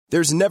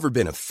There's never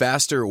been a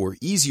faster or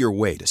easier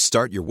way to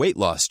start your weight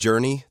loss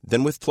journey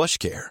than with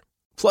PlushCare.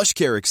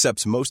 PlushCare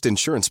accepts most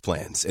insurance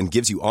plans and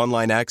gives you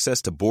online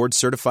access to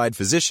board-certified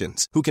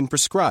physicians who can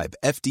prescribe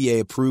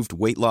FDA-approved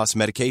weight loss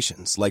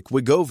medications like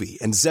Wegovy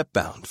and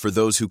Zepbound for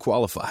those who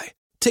qualify.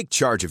 Take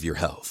charge of your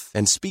health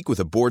and speak with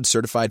a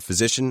board-certified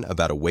physician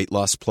about a weight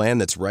loss plan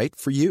that's right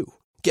for you.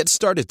 Get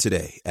started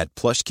today at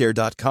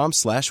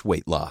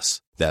plushcare.com/weight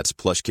loss. That's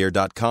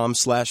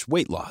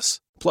plushcare.com/weight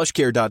loss.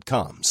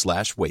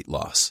 plushcare.com/weight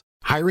loss.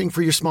 Hiring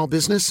for your small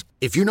business?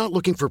 If you're not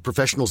looking for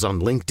professionals on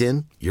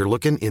LinkedIn, you're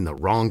looking in the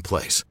wrong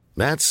place.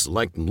 That's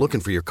like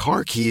looking for your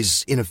car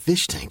keys in a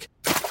fish tank.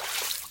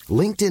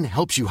 LinkedIn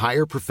helps you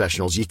hire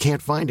professionals you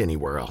can't find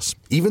anywhere else,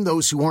 even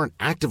those who aren't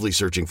actively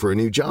searching for a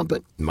new job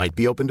but might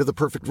be open to the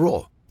perfect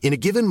role. In a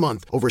given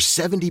month, over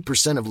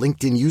 70% of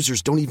LinkedIn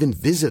users don't even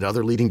visit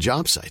other leading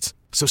job sites.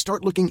 So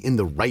start looking in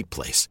the right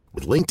place.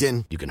 With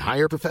LinkedIn, you can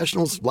hire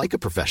professionals like a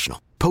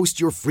professional. Post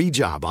your free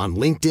job on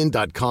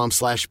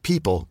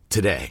linkedin.com/people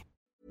today.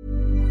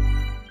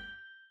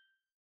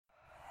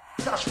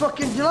 That's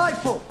fucking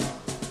delightful.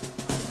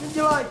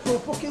 Delightful,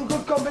 fucking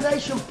good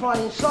combination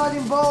playing,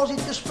 sliding balls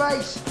into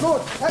space.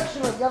 Good,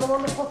 excellent, get them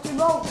on the fucking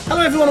roll.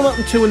 Hello everyone and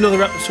welcome to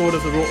another episode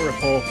of the Rotor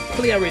Report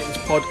Player Ratings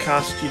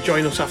Podcast. You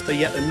join us after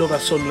yet another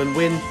Sunderland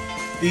win.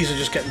 These are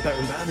just getting better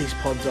and better, these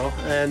pods are.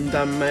 And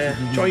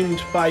I'm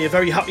joined by a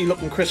very happy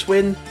looking Chris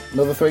Wynn.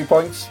 Another 3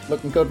 points,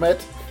 looking good,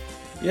 mate.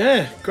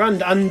 Yeah,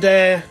 grand. And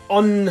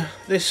on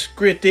this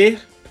great day,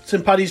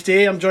 St Paddy's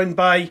Day, I'm joined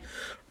by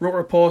Rotor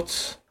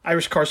Report's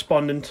Irish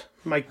correspondent,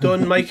 Mike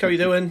Dunn. Mike, how are you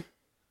doing?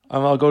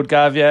 I'm all good,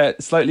 Gav. Yeah,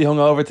 slightly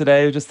hungover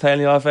today. Just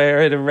telling you off air.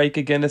 I had a rake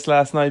of Guinness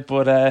last night,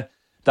 but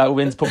that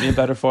win's put me in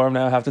better form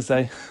now, I have to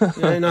say.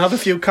 Yeah, and I have a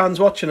few cans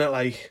watching it,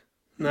 like.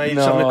 No, you've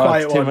on the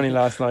quiet too one. many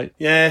last night.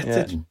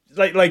 Yeah.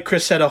 Like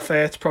Chris said off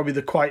air, it's probably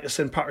the quietest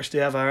St Patrick's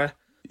Day ever. Eh?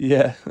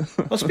 Yeah.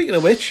 Well, speaking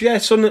of which, yeah,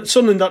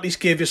 Sunderland at least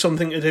gave you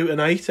something to do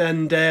tonight,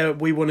 and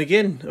we won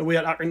again. We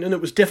at Accrington.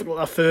 It was difficult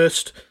at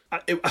first.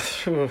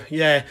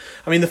 Yeah,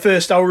 I mean, the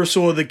first hour or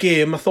so of the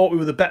game, I thought we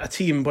were the better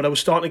team, but I was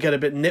starting to get a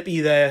bit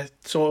nippy there,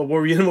 sort of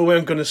worrying we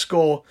weren't going to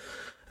score.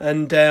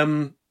 And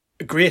a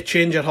great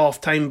change at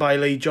half time by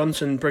Lee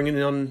Johnson,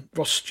 bringing on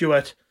Ross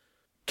Stewart.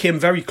 Came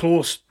very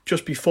close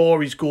just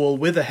before his goal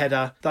with a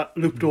header that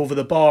looped over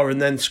the bar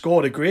and then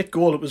scored a great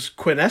goal. It was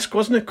Quinn-esque,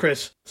 wasn't it,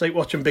 Chris? It's like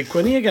watching Big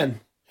Quinny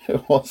again.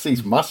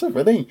 He's massive,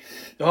 isn't he?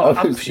 Oh,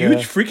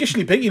 huge,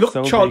 freakishly big.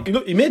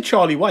 He made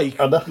Charlie White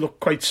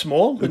look quite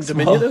small and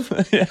diminutive.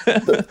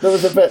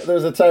 There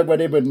was a time when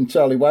him and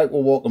Charlie White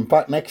were walking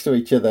back next to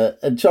each other,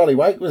 and Charlie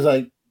White was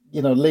like,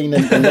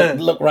 leaning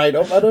and look right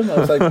up at him. I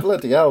was like,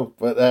 bloody hell!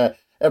 But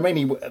I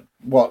mean,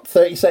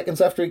 30 seconds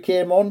after he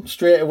came on,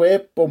 straight away,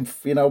 bump,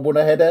 won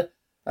a header.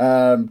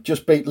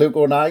 Just beat Luke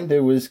O'Nien,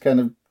 who was kind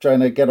of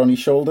trying to get on his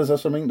shoulders or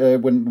something to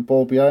win the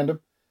ball behind him.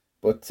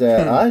 But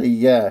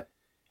he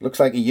looks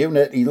like a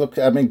unit.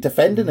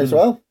 Defending as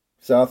well.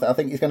 So I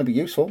think he's going to be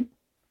useful.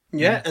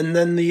 Yeah, and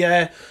then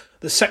the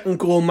second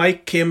goal,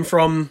 Mike, came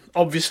from,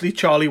 obviously,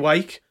 Charlie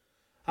White.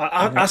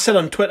 I said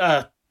on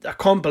Twitter, I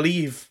can't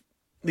believe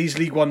these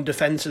League One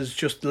defences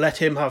just let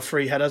him have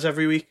free headers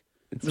every week.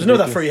 It was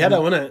another free header,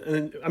 wasn't it?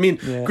 And, I mean,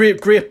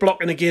 great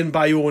blocking again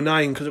by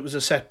O'Nien because it was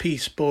a set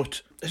piece,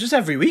 but it's just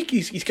every week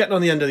he's getting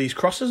on the end of these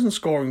crosses and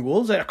scoring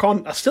goals. I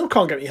still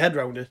can't get my head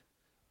around it.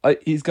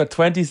 He's got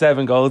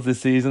 27 goals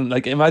this season.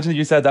 Like, imagine if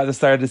you said that at the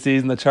start of the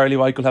season, that Charlie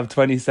White will have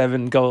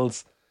 27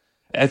 goals.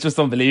 It's just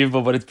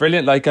unbelievable, but it's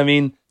brilliant. Like, I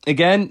mean,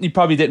 again, he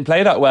probably didn't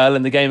play that well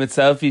in the game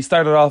itself. He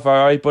started off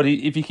all right, but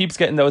if he keeps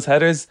getting those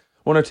headers,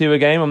 1 or 2 a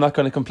game, I'm not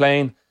going to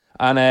complain.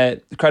 And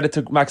credit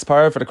to Max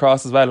Power for the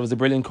cross as well. It was a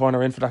brilliant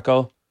corner in for that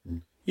goal.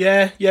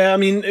 Yeah. I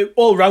mean,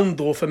 all round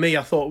though, for me,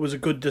 I thought it was a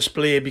good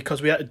display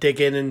because we had to dig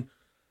in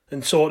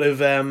and sort of,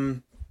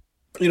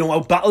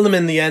 outbattle them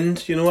in the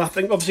end. I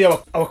think obviously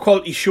our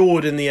quality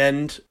showed in the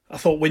end. I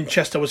thought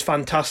Winchester was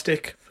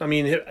fantastic. I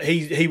mean,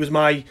 he was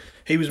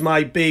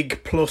my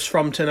big plus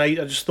from tonight.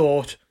 I just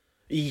thought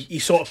he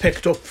sort of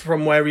picked up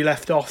from where he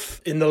left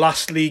off in the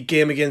last league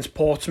game against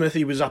Portsmouth.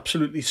 He was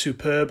absolutely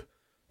superb.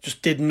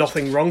 Just did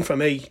nothing wrong for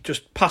me.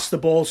 Just passed the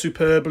ball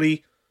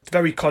superbly.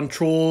 Very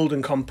controlled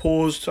and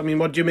composed. I mean,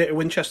 what do you make of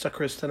Winchester,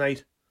 Chris,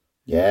 tonight?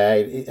 Yeah,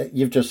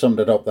 you've just summed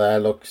it up there.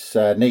 Looks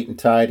neat and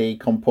tidy,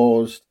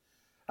 composed.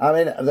 I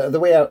mean, the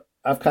way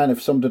I've kind of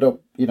summed it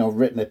up,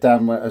 written it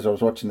down as I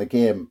was watching the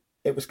game,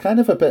 it was kind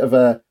of a bit of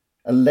a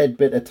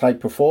Ledbetter type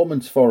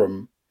performance for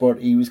him,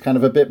 but he was kind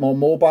of a bit more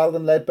mobile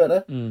than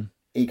Ledbetter.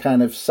 He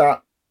kind of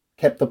sat,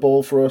 kept the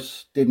ball for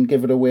us, didn't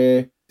give it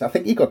away. I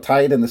think he got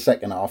tired in the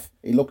second half.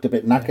 He looked a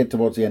bit knackered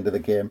towards the end of the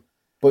game.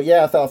 But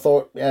yeah, I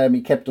thought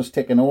he kept us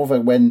ticking over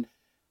when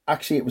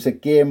actually it was a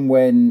game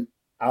when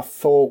I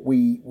thought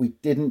we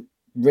didn't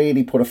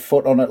really put a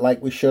foot on it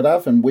like we should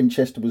have, and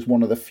Winchester was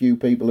one of the few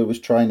people who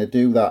was trying to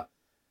do that.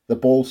 The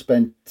ball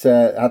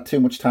had too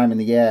much time in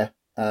the air,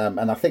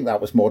 and I think that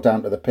was more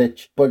down to the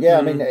pitch. But yeah,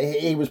 I mean,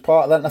 he was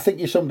part of that, and I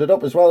think you summed it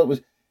up as well.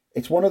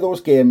 It's one of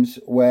those games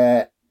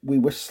where we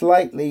were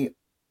slightly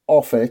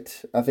off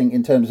it, I think,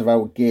 in terms of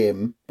our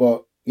game,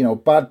 but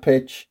bad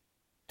pitch,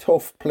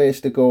 tough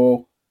place to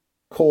go,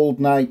 cold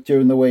night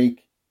during the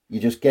week. You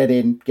just get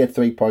in, get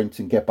 3 points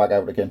and get back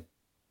out again.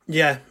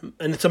 Yeah,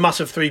 and it's a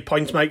massive 3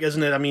 points, Mike,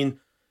 isn't it? I mean,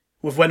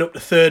 we've went up to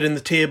third in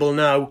the table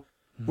now.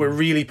 We're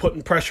really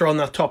putting pressure on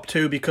that top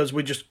two because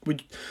I'm just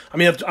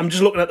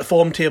looking at the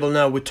form table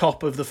now. We're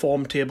top of the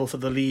form table for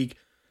the league.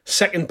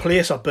 Second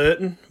place are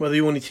Burton. We're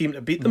the only team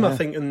to beat them, I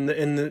think, in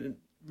the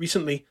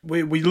recently.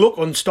 We look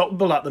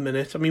unstoppable at the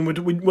minute. I mean,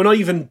 we're not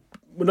even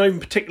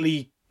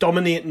particularly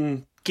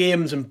dominating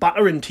games and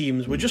battering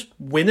teams. We're just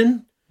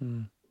winning.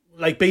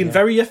 Like being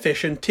very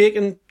efficient,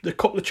 taking the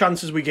couple of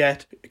chances we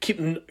get,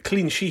 keeping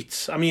clean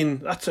sheets. I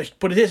mean,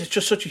 it's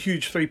just such a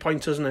huge 3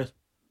 points, isn't it?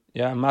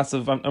 Yeah,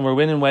 massive, and we're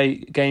winning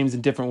games in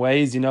different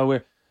ways.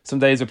 Some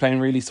days we're playing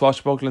really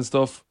swashbuckling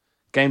stuff.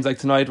 Games like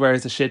tonight, where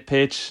it's a shit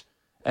pitch,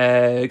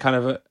 kind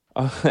of a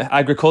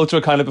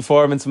agricultural kind of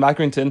performance from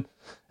Accrington.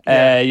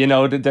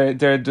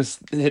 They're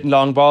just hitting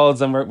long balls,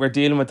 and we're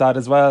dealing with that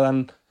as well.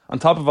 And on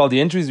top of all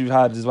the injuries we've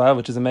had as well,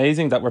 which is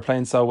amazing that we're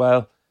playing so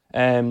well.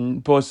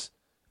 But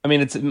I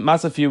mean, it's a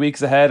massive few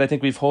weeks ahead. I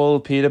think we've Hull,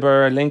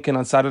 Peterborough, Lincoln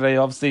on Saturday,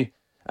 obviously,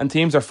 and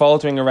teams are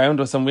faltering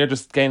around us, and we're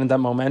just gaining that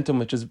momentum,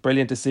 which is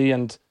brilliant to see.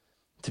 And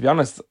to be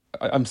honest,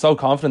 I'm so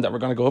confident that we're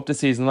going to go up this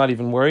season. I'm not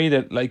even worried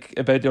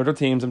about the other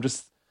teams.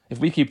 If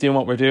we keep doing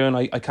what we're doing,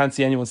 I can't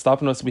see anyone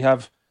stopping us. We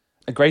have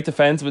a great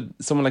defence with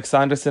someone like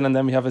Sanderson, and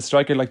then we have a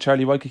striker like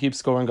Charlie White who keeps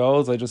scoring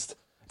goals. I just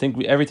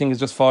think everything is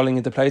just falling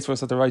into place for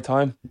us at the right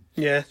time.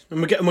 Yeah,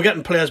 and we're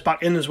getting players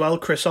back in as well,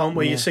 Chris, aren't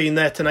we? You're seeing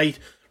there tonight,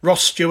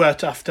 Ross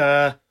Stewart,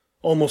 after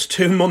almost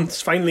 2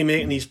 months, finally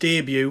making his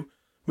debut.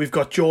 We've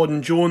got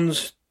Jordan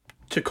Jones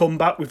to come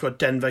back. We've got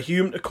Denver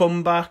Hume to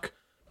come back.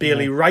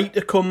 Bailey Wright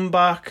to come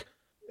back.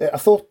 I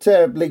thought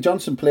Lee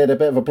Johnson played a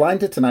bit of a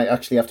blinder tonight,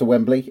 actually, after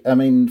Wembley. I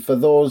mean, for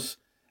those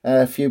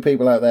few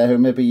people out there who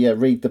maybe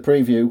read the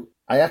preview,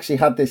 I actually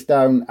had this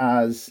down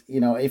as,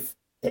 if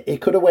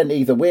it could have went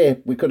either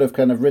way. We could have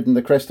kind of ridden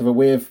the crest of a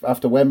wave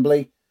after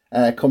Wembley,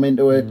 come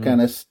into it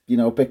kind of,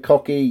 a bit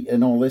cocky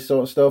and all this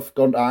sort of stuff,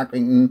 gone to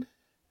Accrington,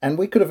 and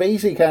we could have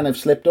easily kind of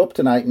slipped up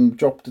tonight and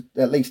dropped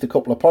at least a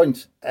couple of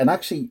points. And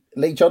actually,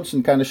 Lee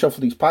Johnson kind of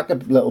shuffled his pack a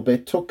little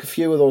bit, took a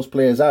few of those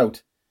players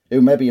out,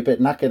 who may be a bit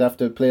knackered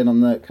after playing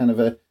on the kind of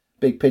a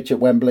big pitch at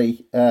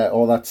Wembley,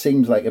 or that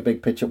seems like a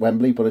big pitch at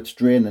Wembley, but it's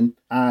draining,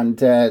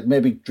 and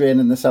maybe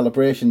draining the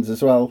celebrations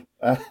as well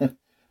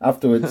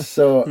afterwards.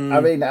 So I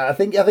mean, I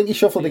think he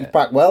shuffled his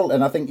back well,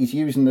 and I think he's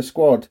using the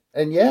squad.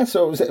 And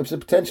so it was a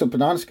potential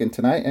banana skin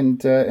tonight,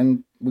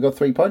 and we got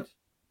 3 points.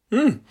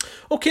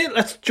 Okay,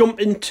 let's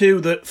jump into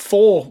the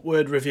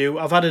 4-word review.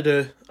 I've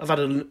added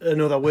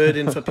another word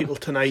in for people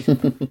tonight.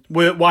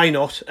 Why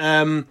not?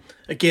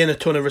 Again, a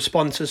ton of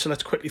responses, so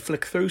let's quickly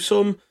flick through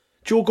some.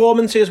 Joe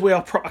Gorman says we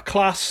are proper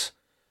class.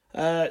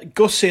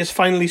 Gus says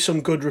finally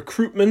some good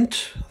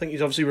recruitment. I think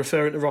he's obviously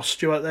referring to Ross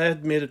Stewart there.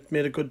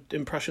 Made a good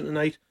impression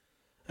tonight.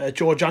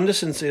 George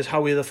Anderson says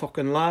how are the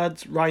fucking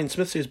lads. Ryan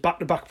Smith says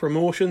back-to-back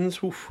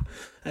promotions.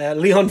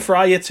 Leon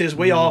Fryatt says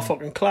we are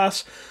fucking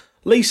class.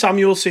 Lee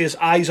Samuel says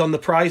eyes on the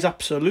prize,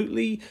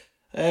 absolutely.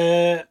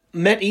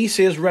 Metty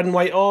says Red and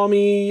White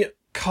Army.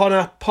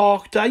 Connor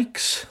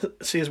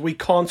Parkdykes says we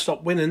can't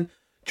stop winning.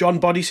 John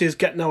Body says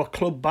getting our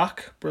club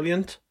back,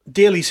 brilliant.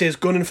 Daly says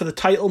gunning for the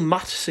title.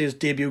 Matt says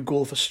debut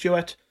goal for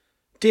Stewart.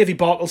 Davey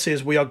Bartle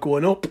says we are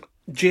going up.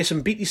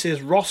 Jason Beatty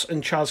says Ross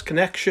and Chaz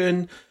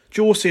connection.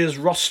 Joe says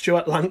Ross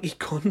Stewart lanky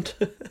cunt.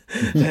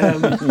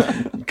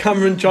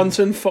 Cameron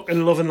Johnson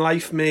fucking loving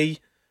life me.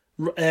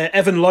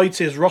 Evan Lloyd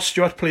says Ross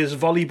Stewart plays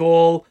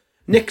volleyball.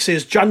 Nick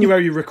says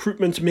January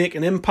recruitment make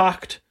an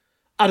impact.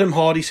 Adam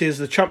Hardy says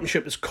the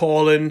championship is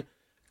calling.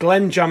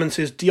 Glenn Jammon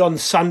says Dion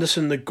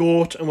Sanderson the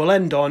GOAT. And we'll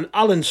end on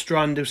Alan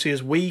Strand, who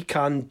says we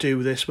can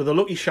do this, with a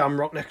lucky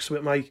shamrock next to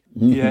it, Mike.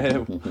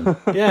 Yeah.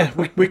 Yeah,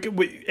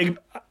 we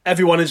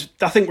everyone is,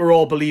 I think we're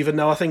all believing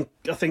now. I think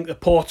the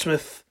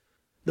Portsmouth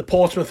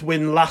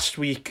win last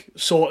week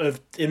sort of,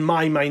 in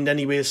my mind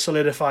anyways,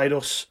 solidified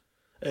us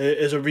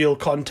as a real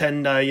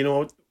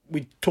contender.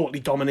 We totally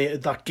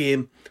dominated that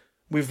game.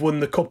 We've won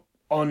the cup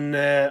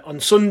on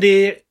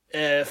Sunday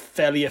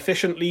fairly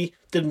efficiently.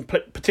 Didn't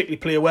particularly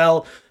play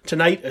well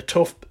tonight. A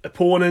tough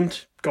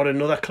opponent. Got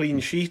another clean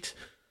sheet.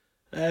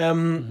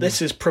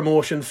 This is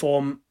promotion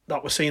form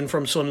that we're seeing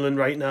from Sunderland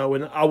right now,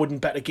 and I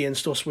wouldn't bet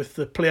against us with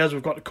the players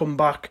we've got to come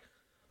back.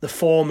 The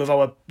form of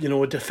our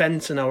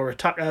defence and our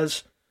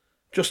attackers,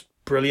 just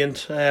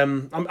brilliant.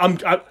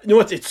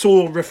 It's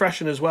so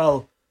refreshing as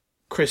well,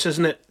 Chris,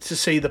 isn't it, to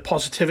see the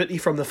positivity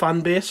from the fan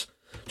base?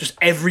 Just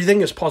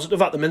everything is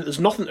positive at the minute. There's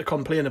nothing to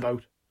complain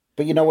about.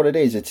 But you know what it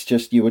is? It's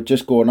just, you were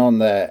just going on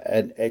there,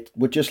 and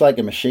we're just like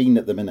a machine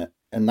at the minute,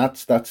 and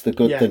that's the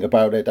good thing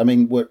about it. I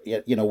mean,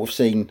 we've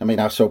seen. I mean,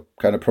 I saw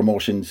kind of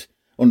promotions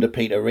under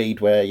Peter Reid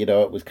where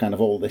it was kind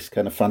of all this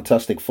kind of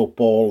fantastic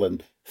football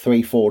and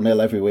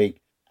 3-4-0 every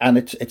week, and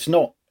it's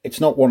not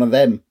one of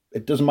them.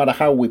 It doesn't matter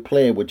how we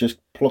play. We're just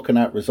plucking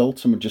out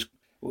results, and we're just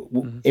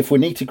if we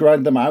need to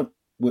grind them out,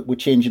 we're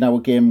changing our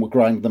game. We're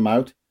grinding them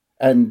out,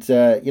 and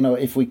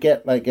if we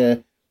get like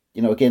a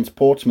against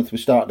Portsmouth, we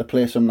started to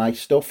play some nice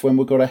stuff when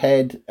we got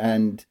ahead,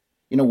 and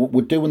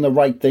we're doing the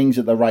right things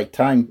at the right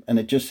time. And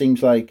it just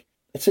seems like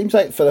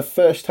for the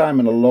first time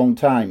in a long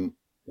time,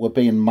 we're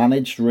being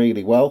managed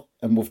really well,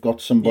 and we've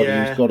got somebody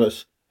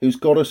who's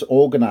got us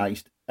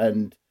organised,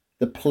 and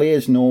the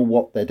players know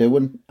what they're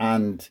doing,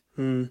 and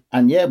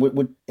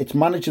it's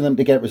managing them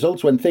to get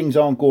results when things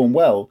aren't going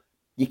well.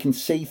 You can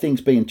see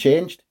things being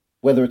changed,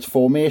 whether it's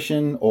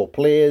formation or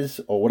players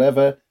or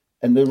whatever,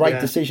 and the right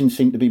decisions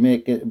seem to be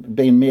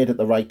being made at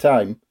the right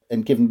time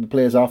and giving the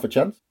players half a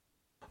chance.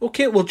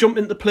 Okay, we'll jump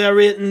into player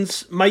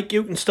ratings. Mike,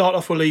 you can start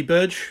off with Lee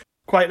Burge.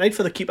 Quiet night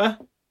for the keeper.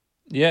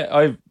 Yeah,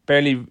 I've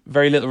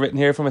very little written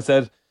here from. I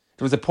said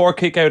there was a poor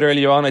kick out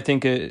earlier on. I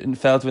think it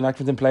fell to an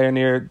Accrington player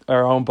near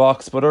our own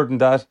box, but other than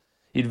that,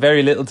 he had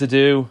very little to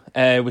do,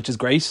 which is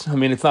great. I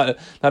mean, it's not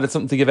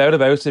something to give out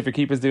about. If your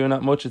keeper's doing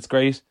that much, it's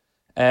great.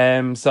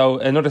 So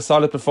another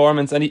solid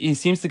performance, and he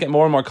seems to get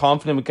more and more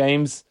confident with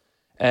games.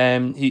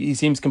 He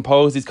seems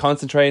composed. He's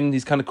concentrating.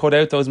 He's kind of cut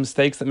out those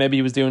mistakes that maybe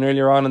he was doing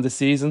earlier on in the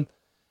season.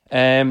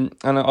 And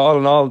all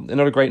in all,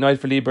 another great night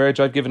for Lee Burge.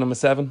 I've given him a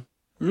 7.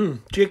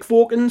 Jake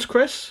Vokins,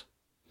 Chris.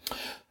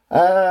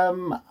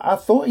 I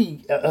thought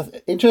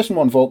interesting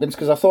one, Vokins,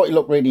 because I thought he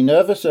looked really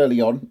nervous early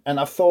on, and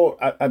I thought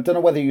I don't know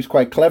whether he was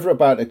quite clever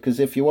about it, because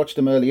if you watched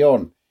him early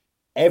on,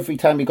 every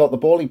time he got the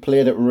ball, he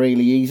played it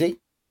really easy.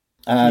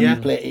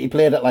 He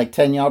played it like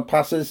 10-yard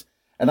passes,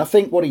 and I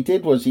think what he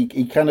did was he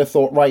kind of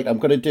thought, right, I'm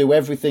going to do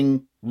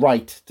everything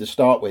right to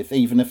start with,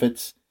 even if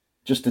it's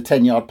just a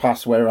 10-yard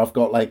pass where I've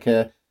got like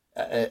a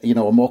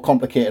more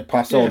complicated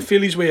pass on.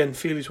 Feel his way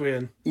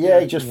in. Yeah,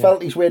 he just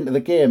felt his way into the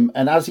game,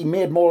 and as he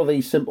made more of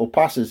these simple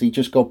passes, he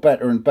just got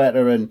better and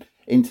better and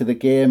into the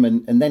game,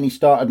 and then he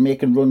started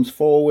making runs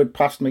forward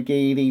past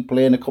McGeady,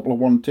 playing a couple of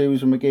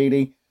 1-2s with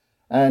McGeady,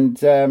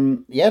 and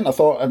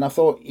I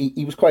thought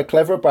he was quite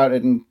clever about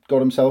it and got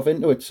himself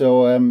into it,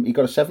 so he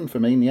got a 7 for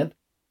me in the end.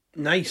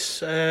 Nice.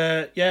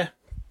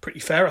 Pretty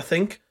fair, I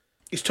think.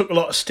 He's took a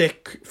lot of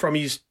stick from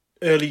his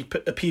early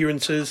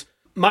appearances.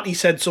 Matty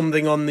said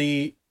something on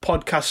the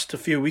podcast a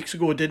few weeks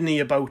ago, didn't he,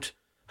 about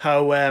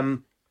how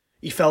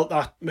he felt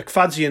that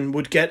McFadzean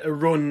would get a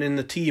run in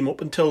the team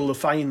up until the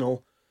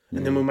final,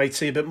 and then we might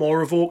see a bit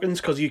more of Vokins,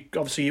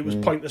 because it was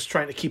pointless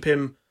trying to keep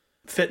him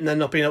fit and then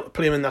not being able to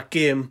play him in that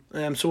game.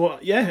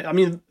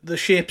 The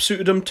shape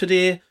suited him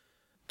today.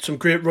 Some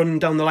great running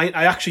down the line.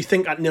 I actually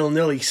think at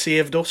 0-0 he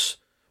saved us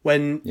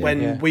when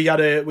we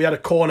had a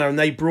corner and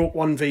they broke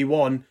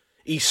 1v1.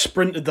 He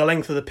sprinted the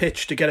length of the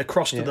pitch to get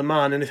across to the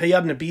man, and if he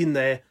hadn't been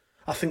there,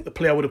 I think the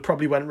player would have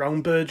probably went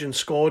round Burge and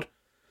scored.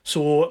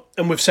 So,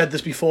 and we've said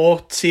this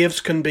before, saves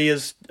can be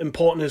as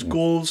important as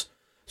goals.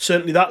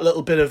 Certainly, that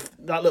little bit of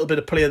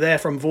play there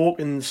from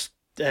Vokins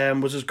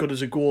was as good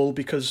as a goal,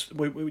 because it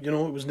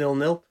was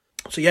 0-0.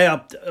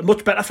 So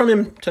much better from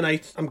him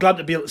tonight. I'm glad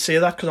to be able to say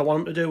that, because I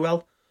want him to do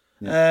well.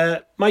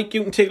 Mike,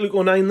 you can take Luke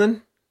O'Nien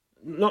then.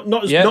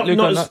 Not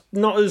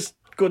as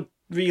good,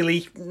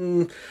 really.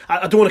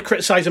 I don't want to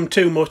criticise him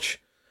too much.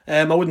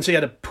 I wouldn't say he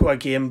had a poor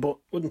game, but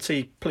wouldn't say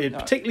he played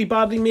particularly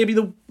badly. Maybe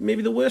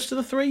the worst of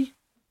the three.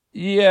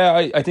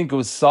 Yeah, I think it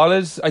was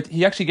solid.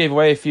 He actually gave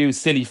away a few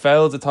silly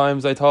fouls at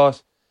times, I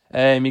thought.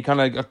 He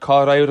kind of got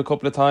caught out a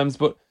couple of times.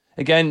 But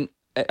again,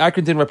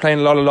 Accrington were playing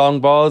a lot of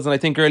long balls, and I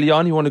think early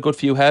on he won a good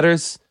few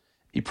headers.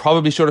 He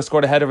probably should have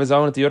scored a header of his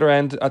own at the other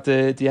end at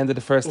the end of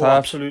the first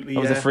half. Absolutely, it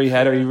was a free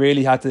header. He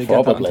really had to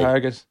get that on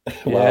target.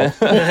 Wow.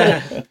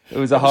 Yeah. It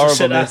was a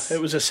horrible miss.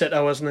 It was a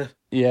sitter, wasn't it?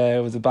 Yeah,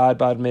 it was a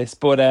bad miss.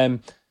 But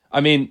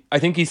I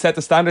think he set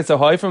the standard so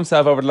high for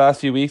himself over the last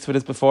few weeks with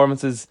his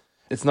performances.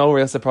 It's no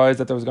real surprise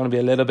that there was going to be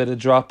a little bit of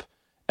drop.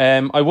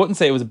 I wouldn't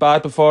say it was a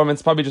bad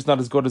performance, probably just not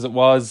as good as it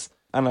was,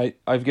 and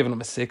I've given him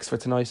a 6 for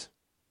tonight.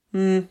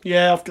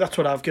 That's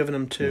what I've given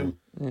him too.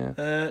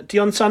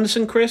 Dion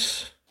Sanderson,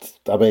 Chris?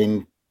 I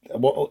mean,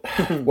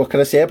 what can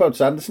I say about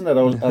Sanderson that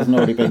hasn't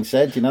already been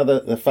said?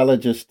 The fella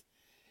just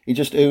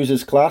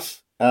oozes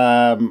class.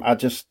 I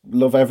just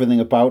love everything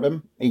about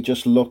him. He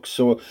just looks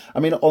so... I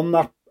mean, on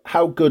that,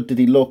 how good did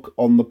he look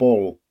on the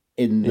ball?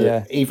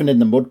 Even in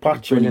the mud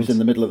patch, when he was in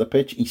the middle of the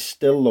pitch, he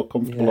still looked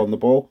comfortable on the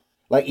ball.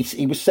 Like,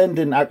 he was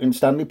sending Accrington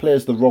Stanley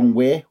players the wrong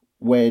way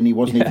when he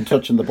wasn't even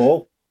touching the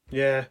ball.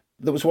 Yeah.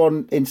 There was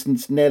one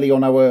instance nearly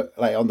on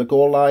the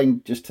goal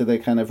line, just to the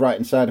kind of right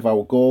hand side of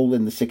our goal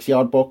in the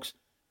 6-yard box,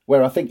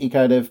 where I think he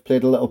kind of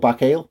played a little back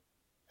heel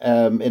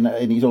in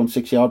his own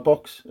 6-yard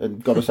box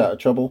and got us out of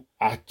trouble.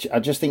 I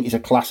just think he's a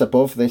class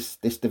above this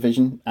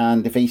division,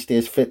 and if he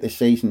stays fit this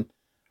season,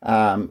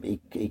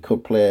 he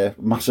could play a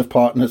massive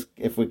part in us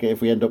if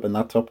we end up in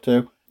that top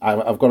 2.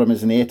 I've got him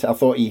as an 8. I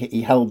thought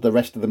he held the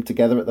rest of them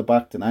together at the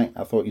back tonight.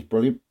 I thought he's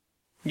brilliant.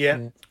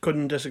 Yeah,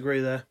 couldn't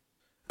disagree there.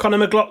 Conor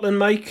McLaughlin,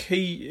 Mike,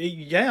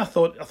 I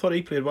thought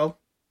he played well.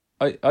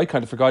 I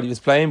kind of forgot he was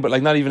playing,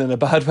 but not even in a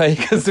bad way,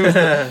 because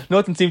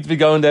nothing seemed to be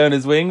going down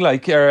his wing.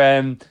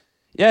 Solid,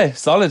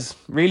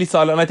 really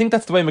solid. And I think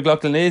that's the way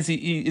McLaughlin is.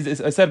 He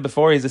I said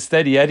before, he's a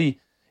steady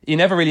Eddie. He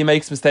never really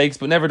makes mistakes,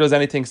 but never does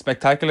anything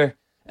spectacular.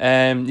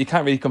 You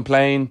can't really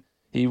complain.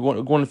 He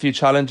won a few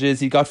challenges.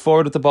 He got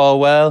forward with the ball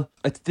well.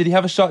 Did he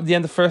have a shot at the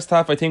end of the first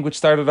half, I think, which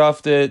started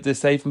off the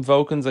save from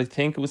Vokins? I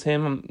think it was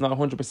him. I'm not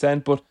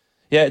 100%. But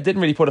yeah, it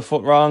didn't really put a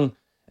foot wrong.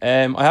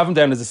 I have him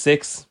down as a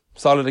 6.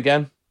 Solid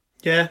again.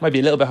 Yeah. Might be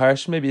a little bit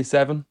harsh. Maybe a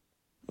 7.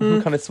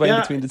 Kind of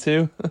swaying between the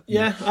two.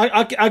 Yeah,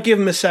 I give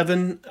him a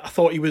 7. I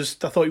thought he was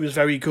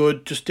very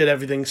good. Just did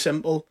everything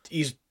simple.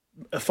 He's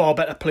a far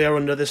better player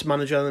under this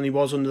manager than he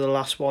was under the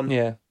last one.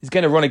 Yeah, he's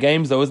getting a run of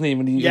games though, isn't he?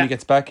 When he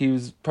gets back, he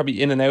was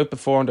probably in and out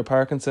before under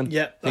Parkinson.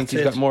 Yeah, I think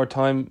he's got more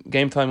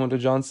game time under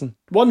Johnson.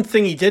 One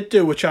thing he did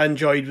do, which I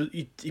enjoyed, was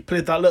he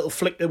played that little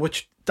flick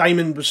which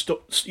Diamond was.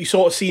 You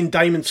sort of seen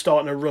Diamond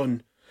starting a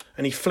run,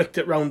 and he flicked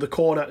it round the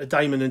corner to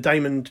Diamond, and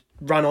Diamond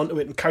ran onto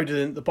it and carried it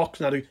into the box.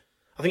 And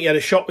I think he had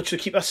a shot which the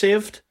keeper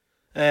saved,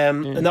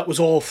 and that was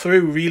all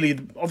through really.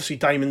 Obviously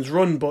Diamond's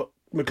run, but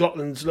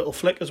McLaughlin's little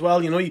flick as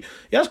well. You know, he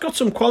has got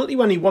some quality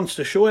when he wants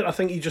to show it. I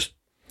think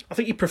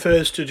he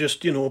prefers to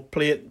just, you know,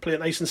 play it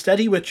nice and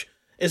steady, which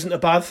isn't a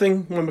bad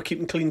thing when we're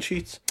keeping clean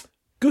sheets.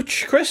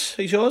 Gooch, Chris,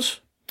 he's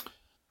yours.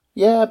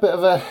 Yeah, a bit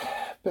of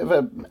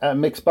a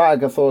mixed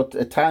bag. I thought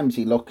at times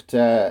he looked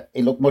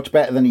much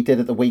better than he did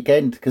at the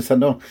weekend, because I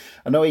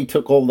know he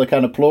took all the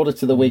kind of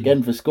plaudits to the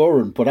weekend for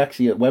scoring, but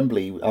actually at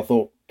Wembley I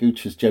thought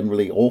Gooch was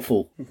generally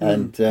awful,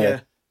 and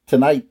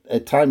tonight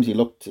at times he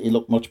looked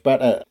much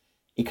better.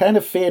 He kind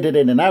of faded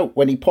in and out.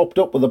 When he popped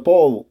up with the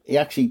ball, he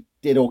actually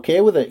did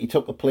okay with it. He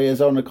took the players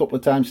on a couple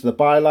of times to the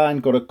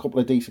byline, got a couple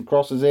of decent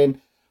crosses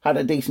in, had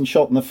a decent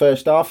shot in the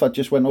first half that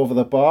just went over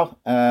the bar.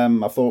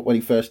 I thought when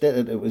he first hit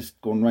it, it was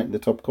going right in the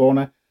top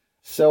corner.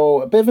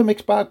 So a bit of a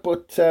mixed bag,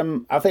 but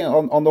I think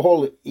on the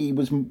whole, he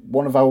was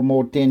one of our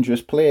more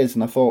dangerous players,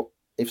 and I thought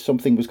if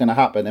something was going to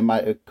happen, it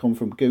might have come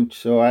from Gooch.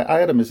 So I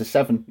had him as a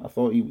 7. I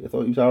thought he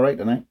was all right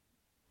tonight.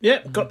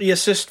 Yeah, got the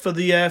assist for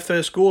the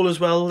first goal as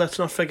well. Let's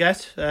not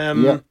forget.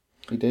 Yeah,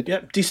 he did.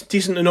 Yeah,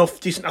 decent enough.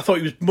 Decent. I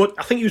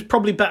think he was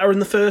probably better in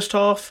the first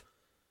half.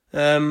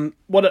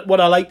 What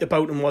I liked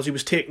about him was he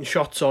was taking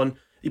shots on.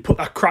 He put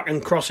that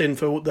cracking cross in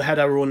for the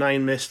header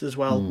O'Nien missed as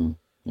well.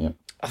 Yeah,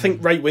 I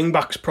think right wing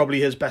back's probably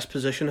his best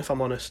position, if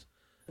I'm honest.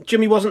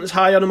 Jimmy wasn't as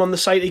high on him on the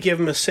site. He gave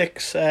him a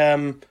 6.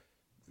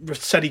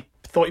 Said he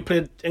thought he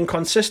played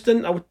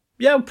inconsistent. I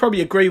would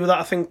probably agree with that.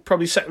 I think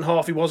probably second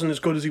half he wasn't as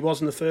good as he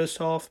was in the first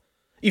half,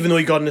 even though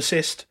he got an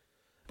assist.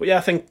 But yeah,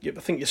 I think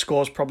your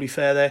score's probably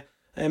fair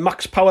there.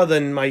 Max Power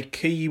then, Mike,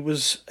 he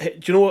was... Do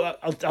you know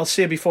what I'll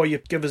say before you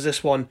give us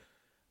this one?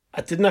 I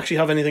didn't actually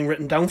have anything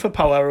written down for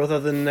Power other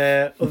than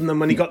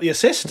when he got the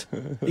assist.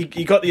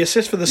 He got the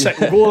assist for the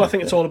second goal. I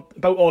think it's all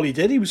about all he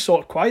did. He was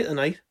sort of quiet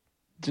tonight.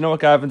 Do you know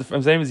what, Gavin?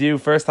 I'm same as you.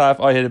 First half,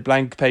 I had a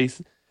blank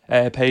page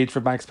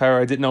for Max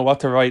Power. I didn't know what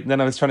to write, and then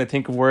I was trying to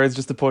think of words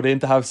just to put in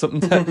to have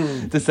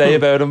something to say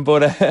about him.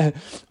 But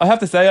I have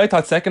to say, I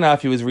thought second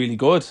half he was really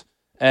good.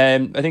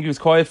 I think he was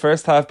quiet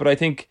first half, but I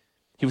think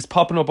he was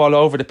popping up all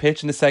over the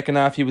pitch in the second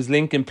half. He was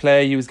linking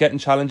play. He was getting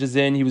challenges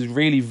in. He was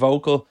really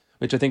vocal,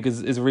 which I think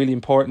is a really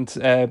important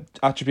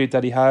attribute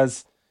that he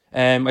has.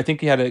 I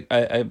think he had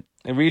a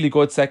really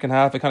good second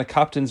half, a kind of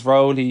captain's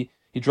role. He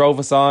drove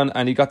us on,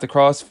 and he got the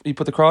cross. He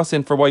put the cross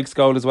in for Wyke's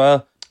goal as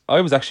well. I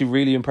was actually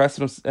really impressed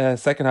with him,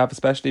 second half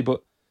especially,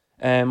 but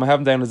I have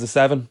him down as a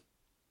 7.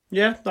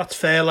 Yeah, that's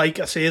fair. Like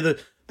I say,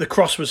 the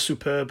cross was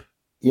superb.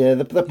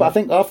 Yeah, I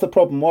think half the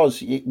problem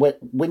was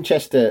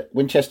Winchester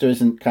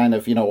isn't kind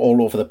of, you know,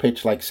 all over the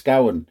pitch like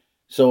Scowen.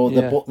 So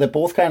they're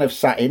both kind of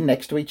sat in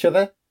next to each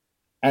other.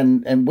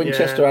 And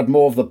Winchester had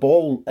more of the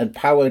ball, and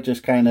Power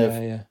just kind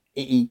of...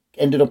 He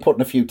ended up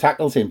putting a few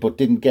tackles in, but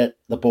didn't get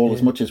the ball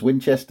as much as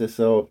Winchester,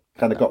 so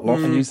kind of got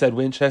lost. And you said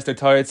Winchester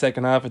tired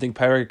second half. I think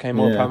Power came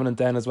more prominent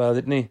then as well,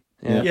 didn't he?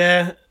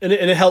 Yeah, and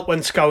it helped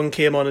when Scowen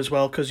came on as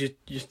well, because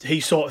he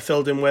sort of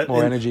filled in with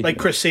more energy. Like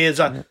Chris says,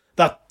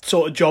 that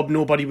sort of job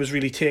nobody was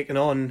really taking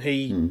on.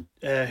 He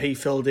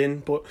filled in,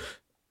 but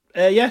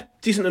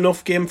decent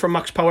enough game from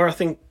Max Power. I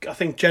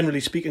think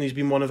generally speaking, he's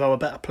been one of our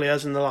better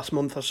players in the last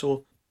month or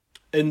so.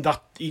 In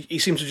that he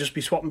seems to just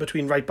be swapping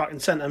between right back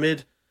and centre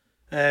mid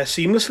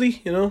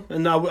seamlessly, you know.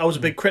 And I was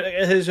a big critic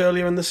of his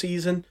earlier in the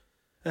season.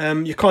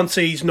 You can't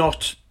say he's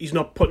not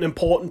putting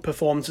important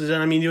performances in.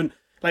 I mean,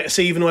 like I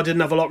say, even though I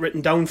didn't have a lot written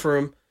down for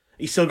him,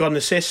 he still got an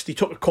assist. He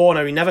took a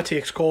corner. He never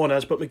takes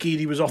corners, but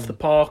McGeady was off the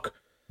park,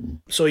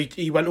 so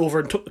he went over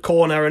and took the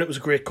corner, and it was a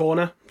great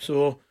corner.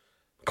 So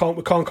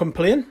we can't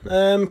complain.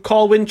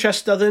 Carl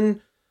Winchester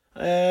then.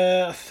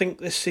 I think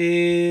this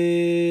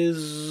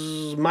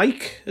is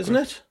Mike, isn't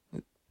it?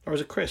 Or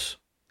is it Chris?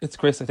 It's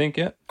Chris, I think,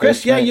 yeah.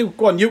 Chris, yeah, you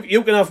go on.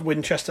 You can have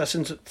Winchester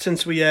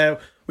since we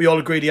all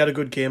agreed he had a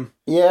good game.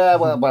 Yeah,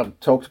 well,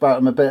 talked about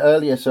him a bit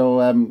earlier.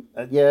 So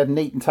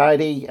neat and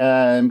tidy.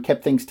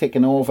 Kept things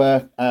ticking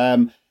over.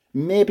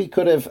 Maybe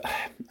could have,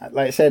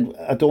 like I said,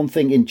 I don't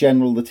think in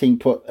general the team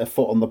put a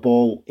foot on the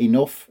ball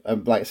enough.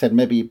 Like I said,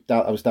 maybe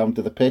that I was down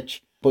to the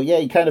pitch. But yeah,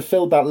 he kind of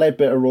filled that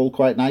Ledbetter role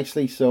quite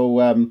nicely. So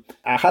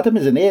I had him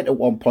as an 8 at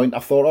one point. I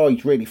thought,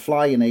 he's really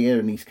flying here,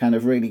 and he's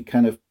really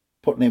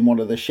putting in one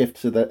of the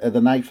shifts of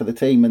the night for the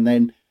team. And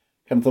then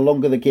kind of the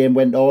longer the game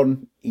went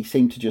on, he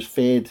seemed to just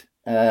fade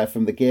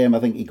from the game. I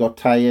think he got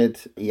tired.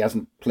 He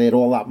hasn't played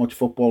all that much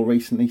football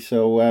recently,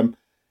 so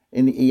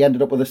he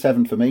ended up with a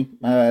 7 for me.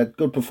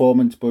 Good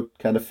performance, but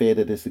kind of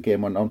faded as the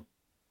game went on.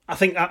 I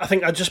think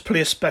I just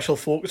play a special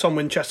focus on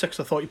Winchester because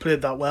I thought he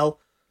played that well.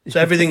 So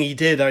everything he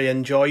did, I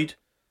enjoyed.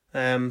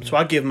 So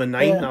I give him a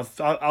 9. Yeah.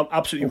 I'm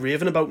absolutely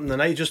raving about him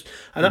tonight.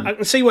 I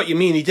can see what you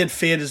mean. He did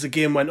fade as the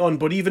game went on,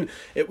 but even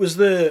it was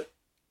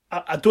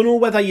I don't know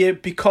whether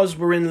because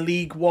we're in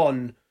League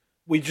One,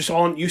 we just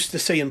aren't used to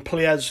seeing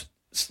players,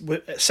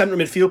 centre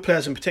midfield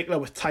players in particular,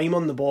 with time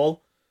on the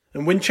ball.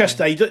 And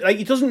Winchester, he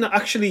doesn't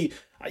actually.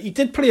 He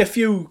did play a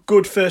few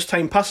good first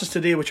time passes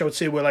today, which I would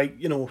say were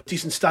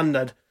decent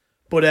standard.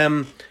 But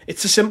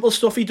it's the simple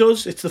stuff he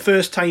does. It's the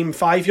first time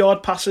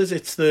 5-yard passes.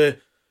 It's the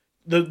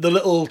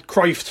little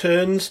Cruyff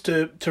turns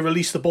to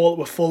release the ball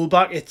to a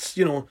fullback. It's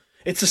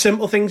it's the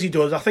simple things he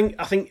does. I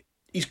think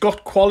he's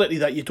got quality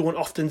that you don't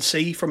often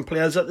see from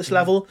players at this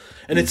level,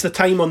 and it's the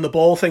time on the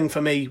ball thing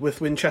for me with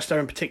Winchester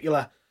in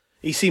particular.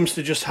 He seems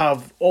to just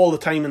have all the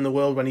time in the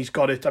world when he's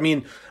got it. I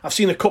mean, I've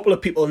seen a couple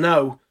of people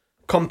now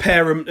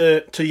compare him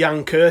to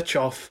Jan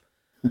Kirchhoff.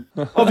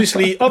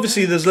 Obviously,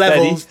 there's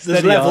levels.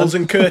 There's levels,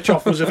 and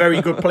Kirchhoff was a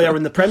very good player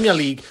in the Premier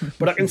League.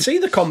 But I can see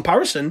the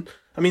comparison.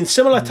 I mean,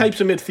 similar types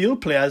of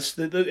midfield players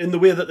in the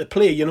way that they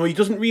play. He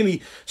doesn't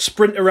really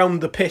sprint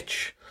around the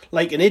pitch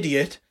like an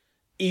idiot.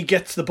 He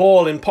gets the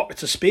ball in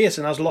pockets of space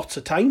and has lots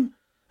of time.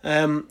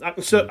 I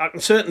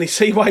can certainly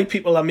see why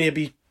people are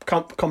maybe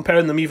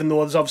comparing them, even though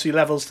there's obviously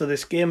levels to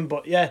this game.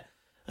 But yeah,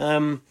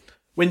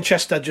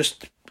 Winchester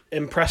just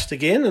impressed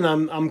again, and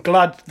I'm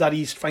glad that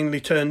he's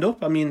finally turned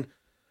up. I mean,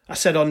 I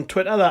said on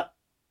Twitter that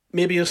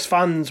maybe as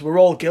fans we're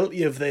all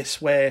guilty of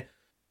this, where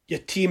your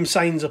team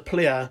signs a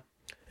player,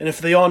 and if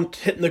they aren't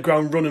hitting the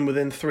ground running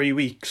within 3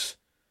 weeks,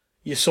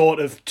 you sort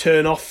of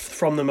turn off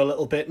from them a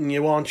little bit, and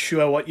you aren't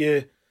sure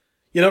you're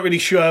not really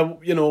sure,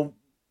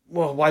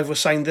 why have we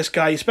signed this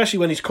guy, especially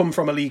when he's come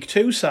from a League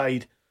Two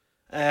side.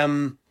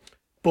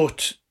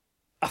 But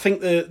I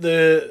think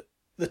the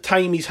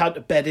time he's had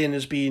to bed in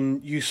has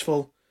been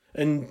useful,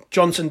 and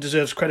Johnson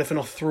deserves credit for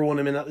not throwing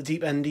him in at the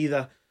deep end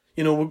either.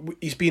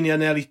 He's been here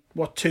nearly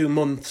 2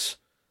 months,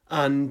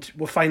 and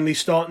we're finally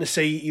starting to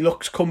see he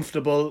looks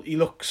comfortable. He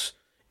looks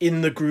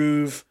in the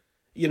groove.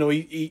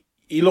 He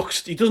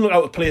doesn't look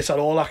out of place at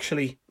all,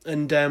 actually.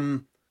 And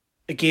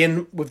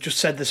again, we've just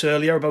said this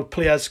earlier about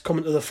players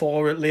coming to the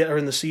fore later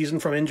in the season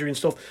from injury and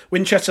stuff.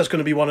 Winchester's going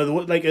to be one of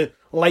the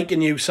like a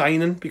new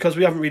signing, because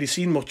we haven't really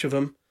seen much of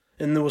him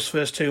in those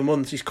first 2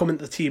 months. He's coming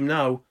to the team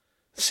now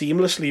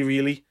seamlessly,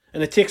 really,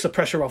 and it takes the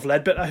pressure off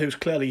Ledbetter, who's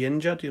clearly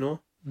injured.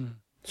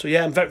 So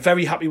yeah, I'm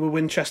very happy with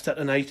Winchester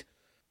tonight.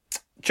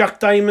 Jack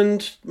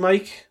Diamond,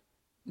 Mike?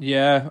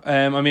 Yeah,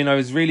 I mean, I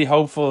was really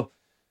hopeful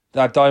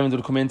that Diamond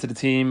would come into the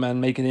team and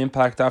make an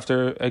impact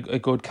after a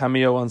good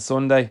cameo on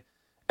Sunday.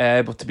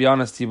 But to be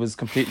honest, he was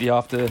completely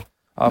off the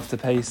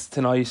pace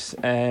tonight.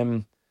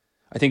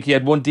 I think he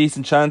had one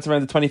decent chance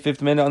around the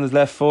 25th minute on his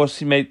left foot.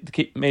 He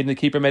the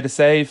keeper made a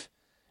save.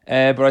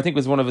 But I think it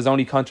was one of his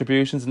only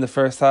contributions in the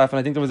first half. And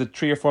I think there was a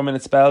 3 or 4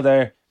 minute spell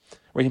there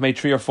where he made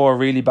 3 or 4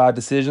 really bad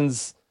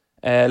decisions.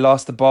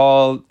 Lost the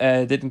ball,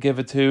 didn't give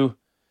it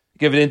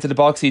into the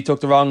box. He took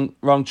the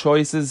wrong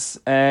choices,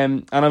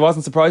 and I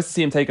wasn't surprised to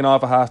see him taken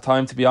off at half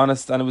time, to be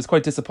honest. And it was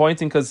quite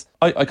disappointing, because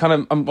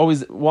I'm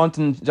always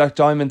wanting Jack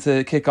Diamond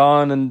to kick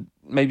on and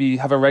maybe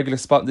have a regular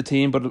spot in the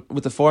team. But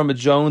with the form of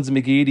Jones and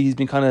McGeady, he's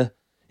been kind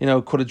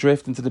of cut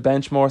adrift into the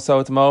bench more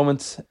so at the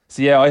moment.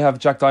 So yeah, I have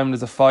Jack Diamond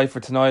as a 5 for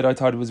tonight. I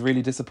thought it was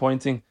really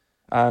disappointing,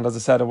 and as I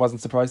said, I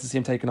wasn't surprised to see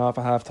him taken off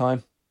at half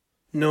time.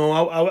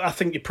 No, I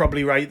think you're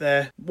probably right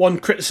there. One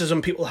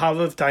criticism people have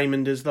of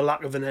Diamond is the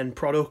lack of an end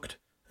product.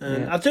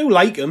 And yeah. I do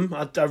like him.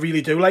 I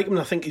really do like him.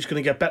 I think he's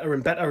going to get better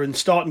and better, and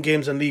starting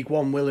games in League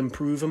One will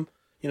improve him.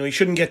 He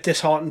shouldn't get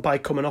disheartened by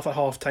coming off at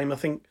half time. I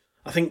think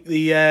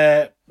the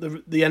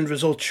end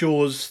result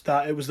shows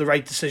that it was the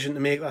right decision to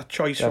make that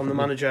choice. Definitely. From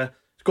the manager.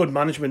 It's good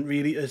management,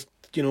 really,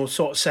 to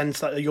sort of sense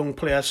that a young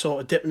player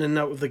sort of dipping in and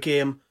out of the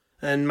game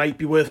and might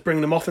be worth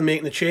bringing them off and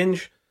making a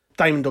change.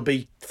 Diamond will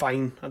be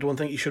fine. I don't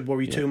think he should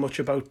worry too much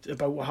about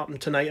what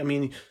happened tonight. I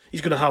mean,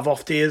 he's going to have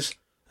off days.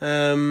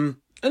 And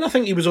I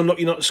think he was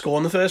unlucky not to score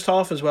in the first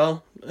half as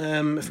well.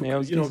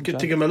 To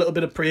give him a little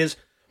bit of praise.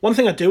 One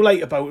thing I do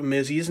like about him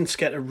is he isn't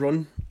scared to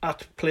run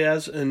at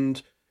players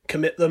and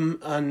commit them.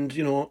 And,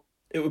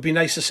 it would be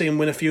nice to see him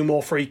win a few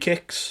more free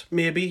kicks,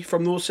 maybe,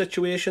 from those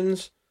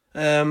situations.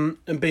 And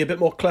be a bit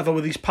more clever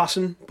with his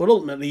passing. But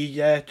ultimately,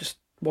 just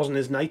wasn't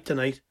his night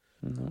tonight.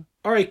 Mm-hmm.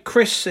 All right,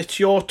 Chris, it's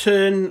your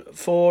turn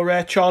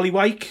for Charlie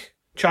Wyke.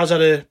 Charles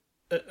had a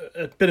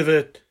bit of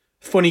a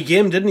funny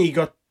game, didn't he? He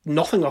got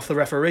nothing off the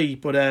referee,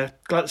 but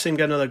glad to see him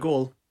get another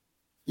goal.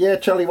 Yeah,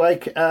 Charlie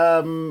Wyke,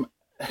 a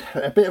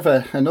bit of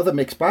another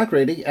mixed bag,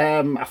 really.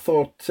 I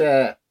thought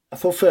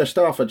first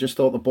half, I just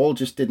thought the ball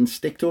just didn't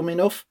stick to him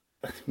enough.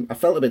 I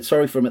felt a bit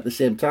sorry for him at the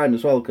same time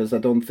as well, because I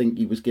don't think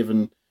he was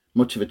given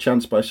much of a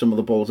chance by some of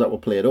the balls that were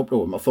played up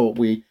to him. I thought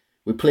we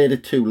played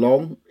it too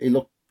long. He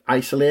looked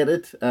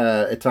isolated.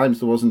 At times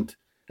there wasn't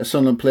a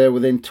Sunderland player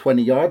within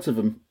 20 yards of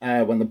him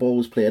when the ball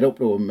was played up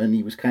to him, and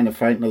he was kind of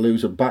fighting to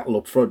lose a battle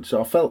up front.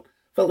 So I felt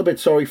a bit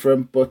sorry for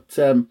him, but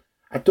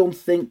I don't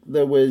think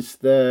there was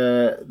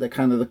the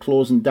kind of the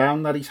closing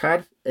down that he's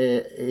had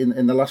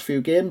in the last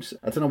few games.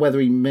 I don't know whether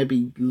he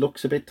maybe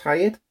looks a bit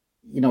tired.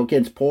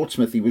 Against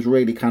Portsmouth, he was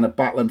really kind of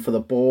battling for the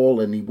ball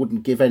and he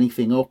wouldn't give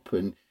anything up,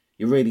 and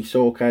you really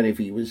saw kind of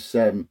he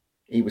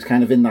was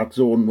kind of in that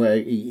zone where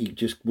he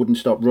just wouldn't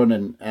stop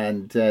running.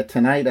 And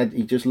tonight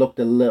he just looked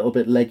a little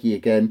bit leggy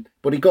again,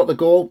 but he got the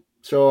goal.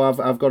 So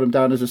I've got him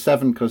down as a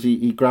 7 because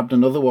he grabbed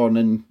another one,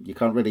 and you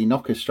can't really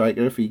knock a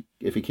striker if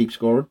he keeps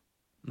scoring.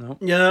 No.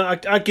 Yeah,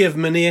 I give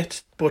him an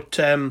 8, but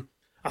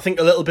I think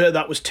a little bit of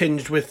that was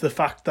tinged with the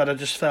fact that I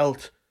just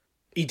felt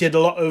he did a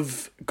lot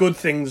of good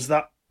things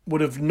that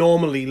would have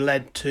normally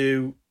led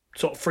to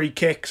sort of free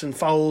kicks and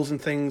fouls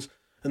and things,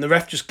 and the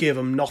ref just gave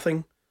him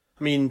nothing.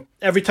 I mean,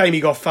 every time he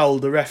got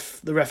fouled, the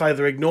ref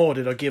either ignored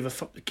it or gave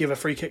a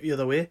free kick the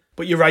other way.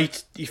 But you're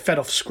right, he fed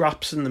off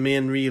scraps in the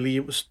main. Really,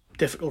 it was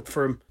difficult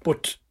for him.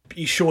 But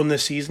he's shown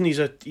this season he's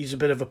a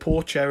bit of a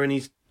poacher, and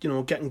he's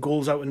getting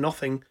goals out of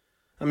nothing.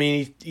 I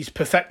mean, he's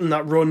perfecting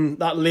that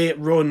late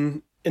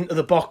run into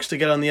the box to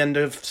get on the end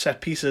of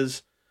set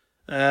pieces.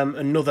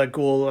 Another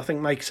goal. I think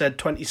Mike said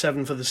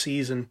 27 for the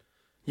season.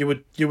 You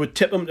would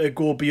tip him to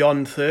go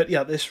beyond 30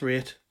 at this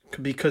rate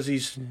because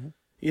he's. Mm-hmm.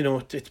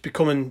 It's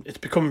becoming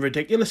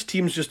ridiculous.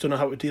 Teams just don't know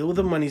how to deal with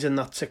him when he's in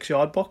that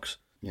 6-yard box.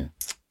 Yeah.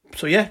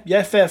 So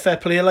yeah, fair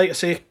play. Like I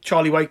say,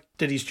 Charlie White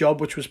did his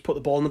job, which was put the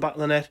ball in the back of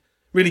the net.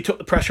 Really took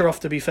the pressure off,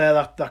 to be fair,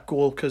 that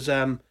goal, because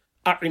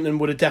Accrington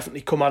would have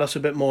definitely come at us a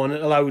bit more, and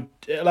it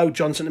allowed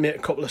Johnson to make a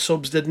couple of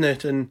subs, didn't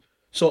it? And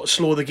sort of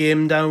slow the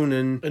game down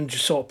and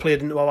just sort of play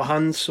it into our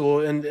hands.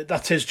 So, and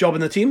that's his job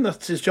in the team.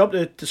 That's his job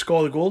to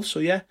score the goals. So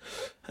yeah.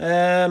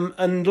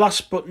 And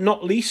last but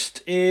not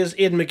least is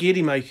Aidan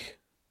McGeady, Mike.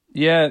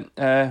 Yeah,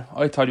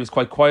 I thought he was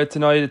quite quiet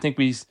tonight. I think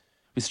we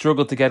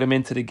struggled to get him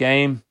into the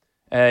game.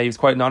 He was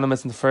quite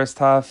anonymous in the first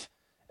half.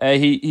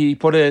 He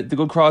put the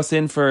good cross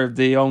in for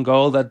the own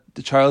goal that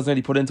Charles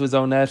nearly put into his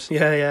own net.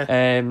 Yeah.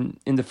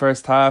 In the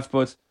first half,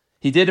 but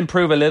he did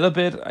improve a little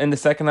bit in the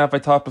second half. I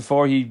thought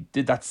before he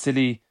did that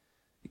silly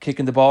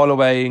kicking the ball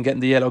away and getting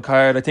the yellow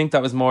card. I think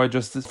that was more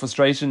just his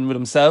frustration with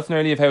himself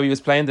nearly of how he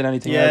was playing than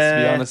anything else, to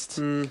be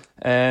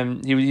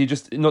honest. He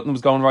just, nothing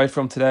was going right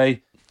for him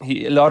today. I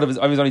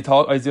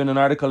was doing an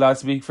article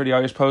last week for the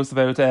Irish Post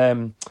about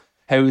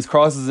how his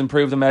crosses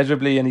improved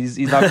immeasurably, and he's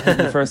not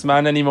hitting the first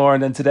man anymore,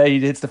 and then today he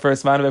hits the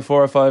first man about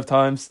 4 or 5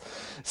 times.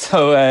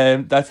 So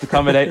that's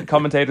the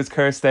commentator's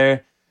curse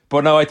there.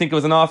 But no, I think it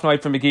was an off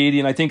night for McGeady,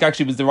 and I think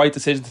actually it was the right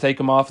decision to take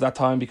him off at that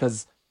time,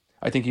 because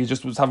I think he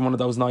just was having one of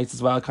those nights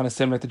as well, kind of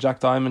similar to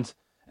Jack Diamond.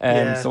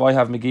 So I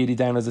have McGeady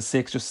down as a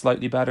 6, just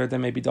slightly better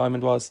than maybe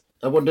Diamond was.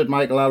 I wondered,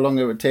 Michael, how long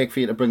it would take for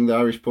you to bring the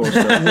Irish Post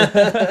up.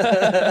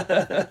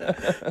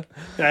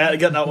 I had to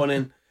get that one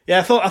in. Yeah,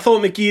 I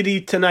thought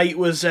McGeady tonight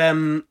was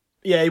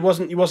he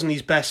wasn't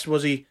his best,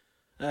 was he?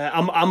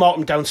 I marked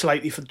him down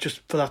slightly for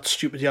that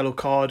stupid yellow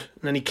card,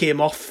 and then he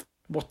came off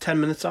 10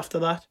 minutes after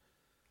that.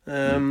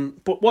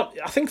 But what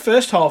I think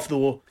first half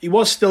though, he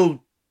was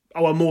still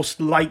our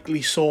most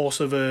likely source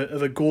of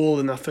a goal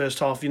in that first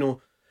half.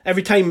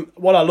 Every time,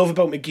 what I love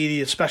about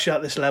McGeady, especially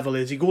at this level,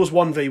 is he goes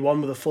 1v1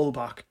 with a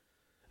fullback,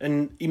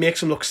 and he makes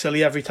them look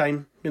silly every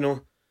time.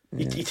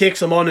 He takes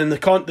them on, and they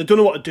don't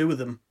know what to do with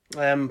them.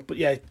 But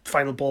yeah,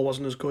 final ball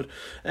wasn't as good.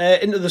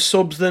 Into the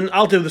subs then.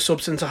 I'll do the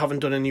subs since I haven't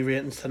done any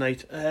ratings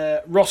tonight.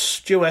 Ross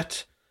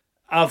Stewart,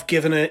 I've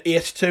given an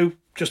 8 to.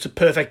 Just a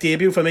perfect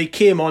debut for me.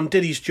 Came on,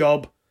 did his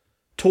job,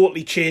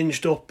 totally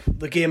changed up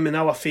the game in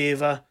our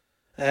favour.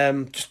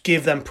 Just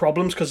gave them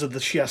problems because of the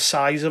sheer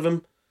size of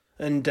him.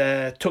 And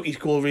took his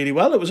goal really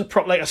well. It was a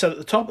prop, like I said at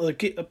the top of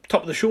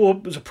the show,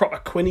 it was a proper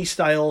Quinny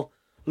style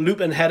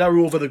looping header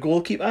over the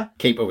goalkeeper.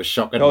 Keeper was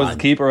shocking. That was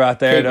the keeper right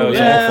there. Keeper was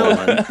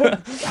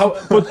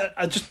awful, man. But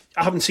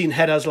I haven't seen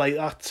headers like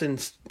that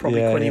since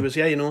probably Quinny was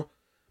here.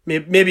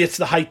 Maybe it's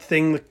the height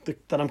thing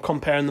that I'm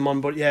comparing them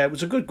on. But yeah, it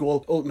was a good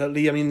goal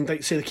ultimately. I mean, like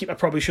you say, the keeper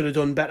probably should have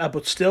done better,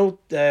 but still,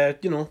 got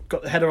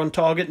the header on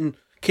target and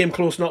came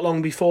close not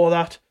long before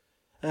that.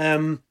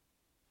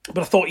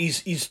 But I thought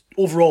his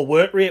overall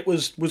work rate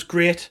was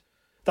great.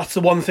 That's the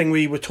one thing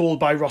we were told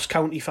by Ross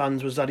County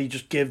fans, was that he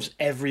just gives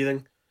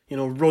everything.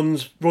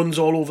 Runs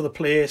all over the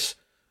place,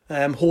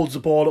 holds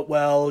the ball up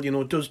well.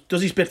 Does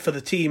his bit for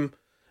the team,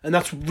 and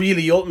that's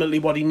really ultimately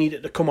what he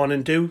needed to come on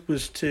and do,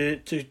 was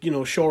to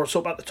shore us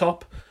up at the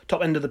top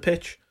end of the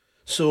pitch.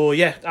 So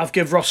yeah, I've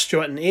give Ross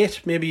Stewart an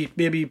 8, maybe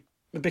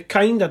a bit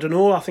kind. I don't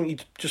know. I think he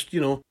just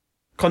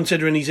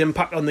considering his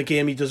impact on the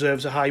game, he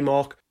deserves a high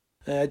mark.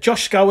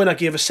 Josh Scowen, I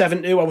gave a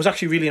 7 to. I was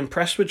actually really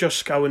impressed with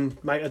Josh Scowen,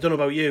 Mike. I don't know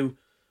about you,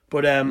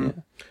 but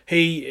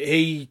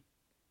he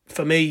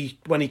for me,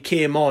 when he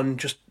came on,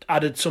 just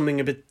added something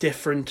a bit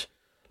different.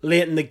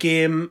 Late in the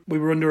game, we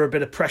were under a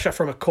bit of pressure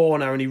from a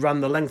corner, and he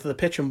ran the length of the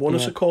pitch and won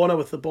us a corner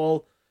with the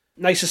ball.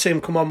 Nice to see him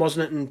come on,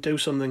 wasn't it, and do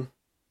something.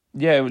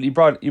 Yeah, well, he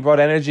brought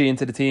energy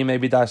into the team,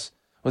 maybe that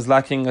was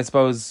lacking, I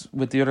suppose,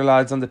 with the other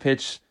lads on the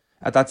pitch.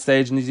 at that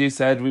stage. And as you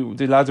said,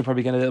 the lads are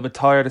probably getting a little bit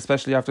tired,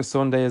 especially after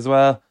Sunday as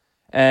well.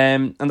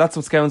 And that's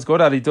what Scowen's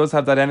good at. He does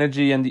have that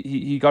energy, and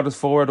he got us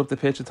forward up the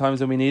pitch at times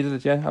when we needed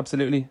it. Yeah,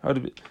 absolutely. I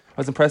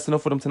was impressed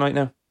enough with him tonight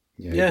now.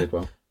 Yeah, he did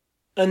well.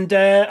 And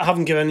I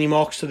haven't given any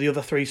marks to the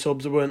other three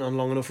subs. They weren't on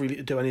long enough really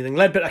to do anything.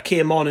 Ledbetter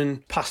came on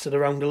and passed it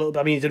around a little bit.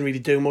 I mean, he didn't really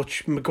do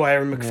much.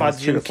 Maguire and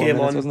McFadzean came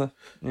on. Wasn't it?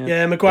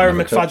 Yeah, Maguire and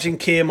McFadzean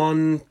came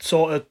on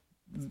sort of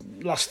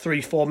last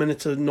 3-4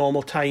 minutes of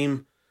normal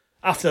time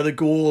after the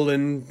goal.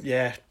 And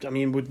yeah, I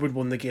mean, we'd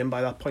won the game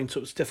by that point, so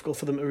it was difficult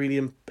for them to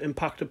really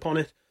impact upon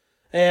it.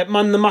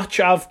 Man, the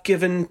match I've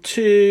given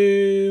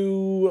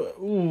to...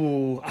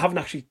 I haven't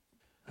actually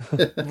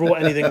wrote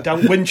anything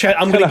down. Winchester.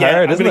 I'm going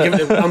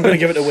to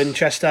give it to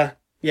Winchester.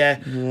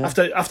 Yeah.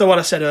 After what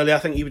I said earlier, I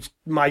think he was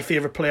my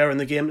favourite player in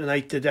the game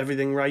tonight. Did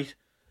everything right.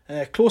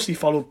 Closely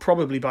followed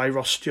probably by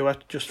Ross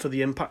Stewart, just for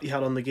the impact he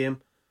had on the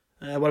game.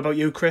 What about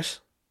you,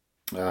 Chris?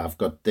 I've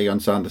got Dion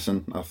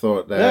Sanderson. I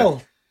thought.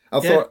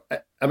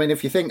 I mean,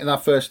 if you think in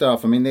that first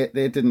half, I mean,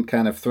 they didn't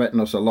kind of threaten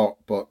us a lot,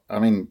 but I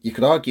mean, you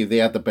could argue they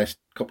had the best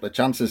couple of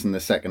chances in the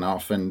second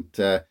half, and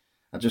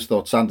I just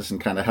thought Sanderson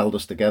kind of held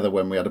us together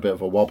when we had a bit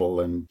of a wobble,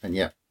 and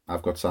yeah,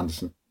 I've got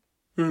Sanderson.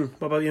 What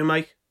about you,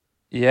 Mike?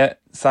 Yeah,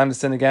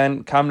 Sanderson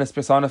again, calmness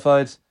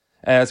personified.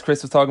 As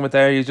Chris was talking about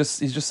there, he's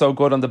just so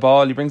good on the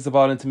ball. He brings the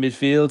ball into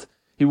midfield.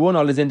 He won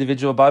all his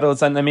individual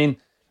battles, and I mean,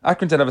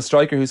 Accrington have a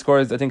striker who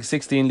scores, I think,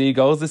 16 league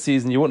goals this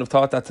season. You wouldn't have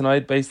thought that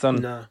tonight based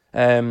on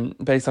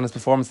his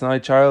performance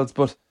tonight, Charles.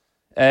 But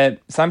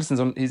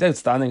he's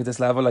outstanding at this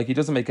level. Like, he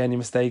doesn't make any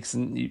mistakes,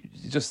 and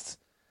he's just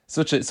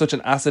such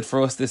an asset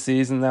for us this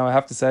season. Now, I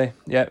have to say,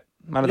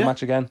 man of the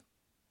match again.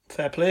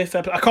 Fair play.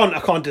 I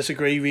can't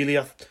disagree really.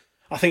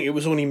 I think it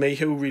was only me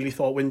who really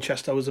thought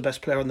Winchester was the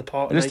best player on the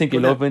park. I just think you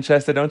love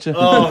Winchester, don't you?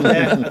 Oh,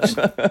 yeah. I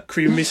just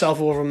creamed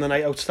myself over him the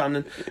night.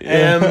 Outstanding.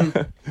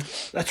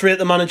 Let's rate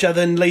the manager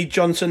then. Lee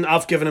Johnson,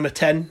 I've given him a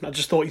 10. I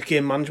just thought his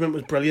game management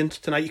was brilliant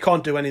tonight. You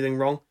can't do anything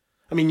wrong.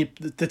 I mean,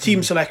 the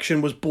team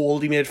selection was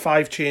bold. He made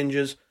 5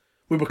 changes.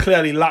 We were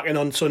clearly lacking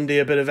on Sunday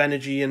a bit of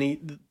energy,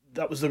 and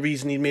that was the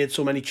reason he made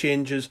so many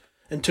changes.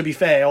 And to be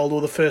fair,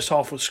 although the first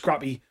half was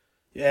scrappy,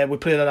 we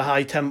played at a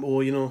high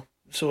tempo, you know.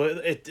 So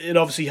it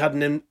obviously had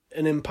an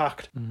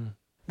impact.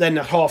 Then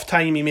at half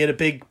time, he made a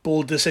big,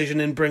 bold decision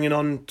in bringing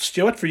on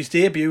Stewart for his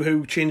debut,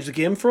 who changed the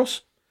game for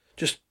us.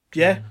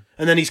 And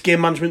then his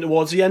game management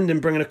towards the end and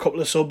bringing a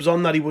couple of subs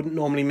on that he wouldn't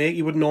normally make.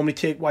 He wouldn't normally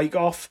take Wyke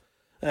off.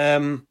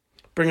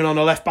 Bringing on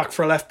a left back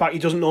for a left back. He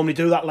doesn't normally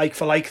do that like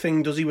for like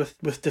thing, does he,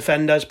 with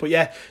defenders? But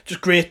yeah, just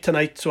great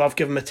tonight. So I've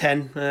given him a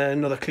 10.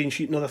 Another clean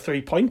sheet, another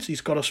 3 points.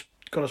 He's got us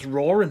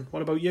roaring.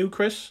 What about you,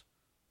 Chris?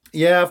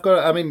 Yeah,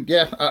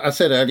 I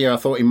said earlier I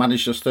thought he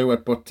managed us through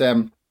it, but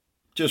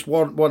just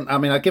one. I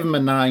mean, I give him a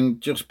 9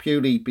 just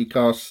purely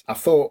because I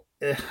thought,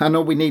 I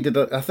know we needed,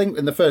 I think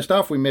in the first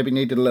half we maybe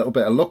needed a little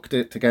bit of luck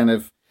to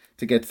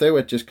get through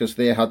it, just because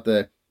they had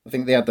the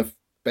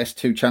best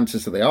 2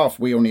 chances of the half.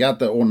 We only had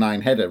the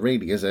 09 header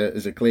really as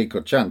a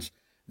clear-cut chance.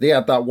 They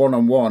had that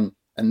 1-on-1,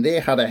 and they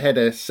had a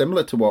header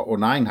similar to what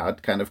 09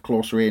 had, kind of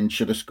close range,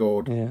 should have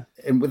scored. Yeah.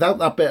 And without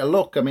that bit of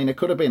luck, I mean, it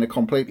could have been a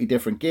completely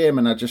different game,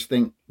 and I just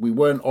think we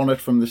weren't on it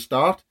from the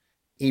start.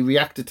 He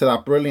reacted to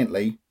that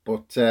brilliantly,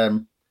 but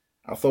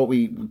I thought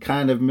we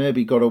kind of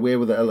maybe got away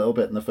with it a little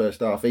bit in the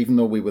first half, even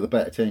though we were the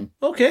better team.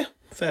 Okay,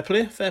 fair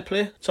play.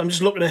 So I'm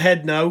just looking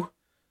ahead now.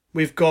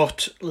 We've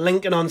got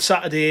Lincoln on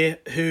Saturday,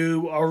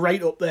 who are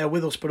right up there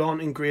with us, but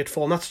aren't in great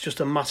form. That's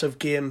just a massive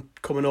game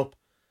coming up,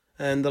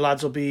 and the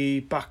lads will be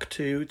back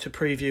to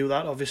preview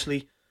that,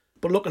 obviously.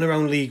 But looking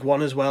around League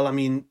One as well, I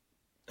mean,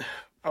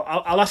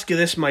 I'll ask you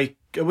this, Mike.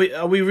 Are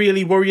we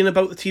really worrying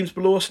about the teams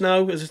below us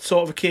now? Is it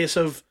sort of a case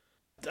of,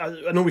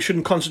 I know we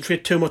shouldn't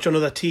concentrate too much on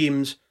other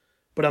teams,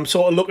 but I'm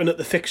sort of looking at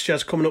the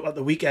fixtures coming up at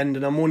the weekend,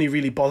 and I'm only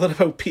really bothered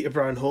about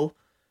Peterborough and Hull.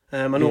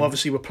 I know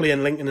obviously we're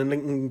playing Lincoln, and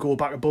Lincoln can go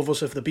back above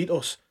us if they beat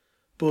us.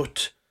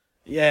 But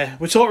yeah,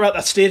 we're sort of at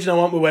that stage now,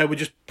 aren't we, where we're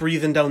just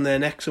breathing down their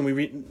necks, and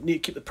we need to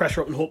keep the pressure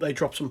up and hope they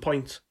drop some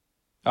points.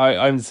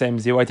 I'm the same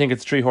as you. I think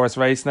it's a 3-horse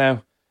race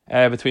now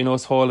between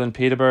us, Hull and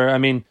Peterborough. I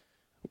mean,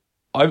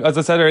 as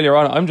I said earlier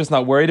on, I'm just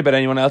not worried about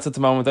anyone else at the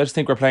moment. I just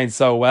think we're playing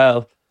so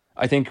well.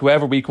 I think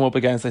whoever we come up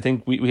against, I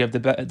think we have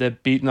the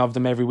beating of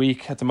them every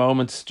week at the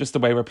moment, just the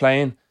way we're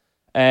playing.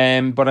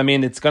 But I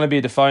mean, it's going to be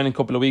a defining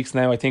couple of weeks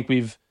now. I think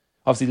we've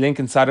obviously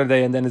Lincoln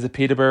Saturday, and then is it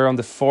Peterborough on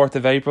the 4th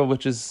of April,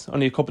 which is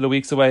only a couple of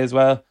weeks away as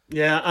well.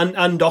 Yeah,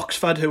 and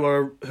Oxford, who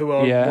are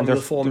one of the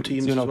form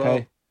teams as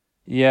well.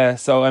 Yeah,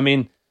 so I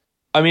mean,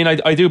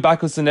 I do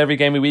back us in every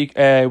game we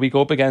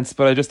go up against,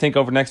 but I just think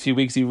over the next few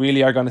weeks you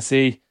really are going to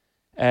see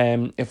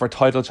if we're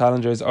title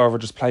challengers or we're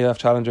just playoff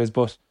challengers.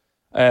 But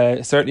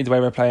certainly the way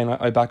we're playing,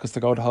 I back us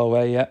to go the whole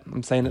way. Yeah,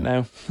 I'm saying it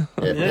now.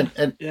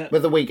 And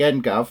with the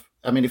weekend, Gav,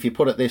 I mean, if you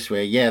put it this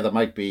way, yeah, there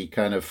might be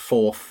kind of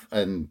 4th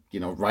and,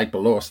 right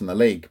below us in the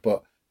league,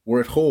 but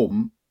we're at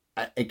home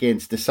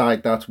against a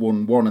side that's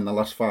won 1 in the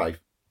last 5.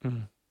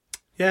 Mm.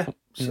 Yeah.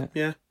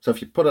 So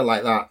if you put it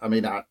like that, I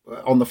mean,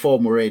 on the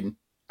form we're in,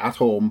 at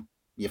home,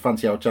 you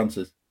fancy our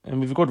chances. And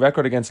we've a good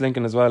record against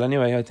Lincoln as well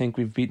anyway. I think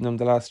we've beaten them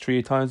the last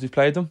 3 times we've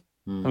played them.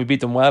 And we beat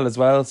them well as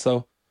well,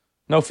 so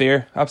no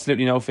fear.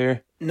 Absolutely no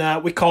fear. Nah,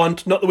 we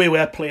can't. Not the way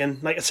we're playing.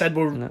 Like I said,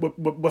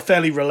 we're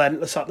fairly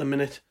relentless at the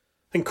minute.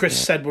 I think Chris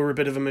said we're a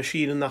bit of a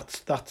machine, and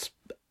that's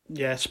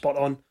spot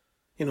on.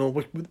 You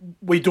know,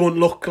 we don't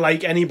look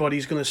like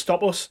anybody's going to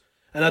stop us.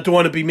 And I don't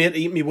want to be made to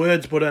eat me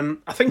words, but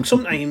I think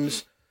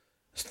sometimes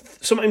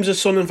as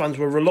Sunderland fans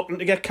we're reluctant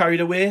to get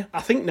carried away.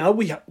 I think now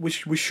we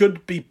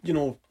should be, you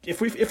know, if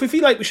we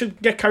feel like we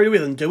should get carried away,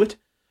 then do it,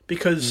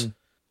 because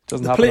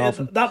doesn't happen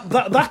often.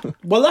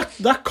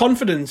 That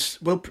confidence,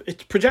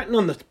 it's projecting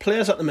on the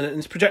players at the minute, and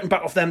it's projecting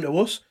back off them to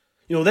us.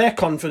 You know, they're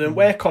confident,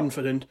 we're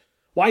confident.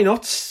 Why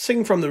not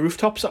sing from the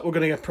rooftops that we're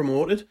going to get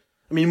promoted?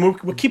 I mean,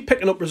 we keep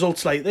picking up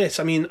results like this.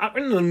 I mean,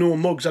 Accrington are no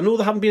mugs. I know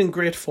they haven't been in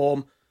great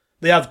form.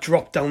 They have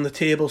dropped down the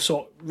table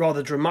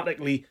rather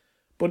dramatically.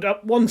 But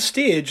at one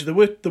stage, they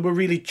were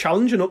really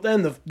challenging up there,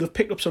 and they've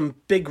picked up some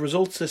big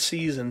results this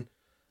season.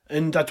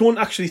 And I don't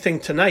actually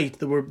think tonight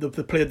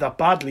they played that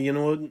badly. You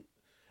know,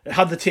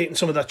 had they taken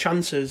some of their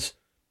chances,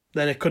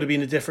 then it could have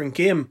been a different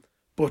game.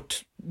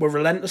 But we're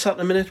relentless at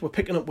the minute. We're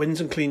picking up wins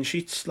and clean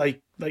sheets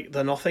like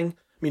they're nothing.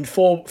 I mean,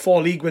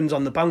 four league wins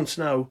on the bounce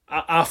now.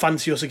 I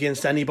fancy us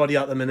against anybody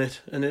at the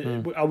minute, and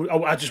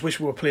I just wish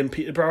we were playing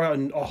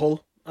Peterborough or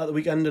Hull at the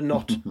weekend and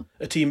not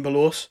a team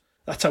below us.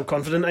 That's how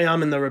confident I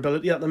am in their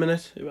ability at the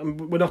minute.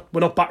 We're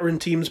not battering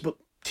teams, but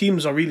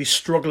teams are really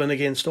struggling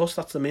against us.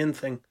 That's the main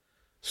thing.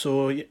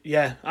 So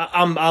yeah,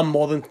 I'm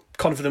more than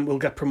confident we'll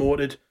get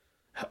promoted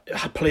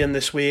playing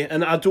this way.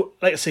 And I don't,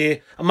 like I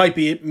say, I might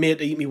be made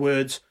to eat me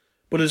words,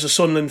 but as a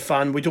Sunderland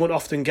fan, we don't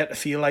often get to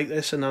feel like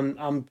this, and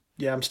I'm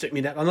sticking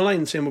my neck on the line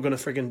and saying we're going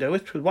to frigging do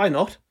it. Why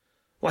not?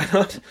 Why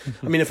not?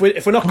 I mean, if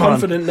we're not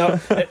confident now,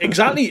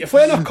 exactly. If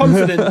we're not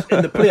confident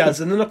in the players,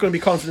 then they're not going to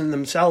be confident in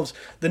themselves.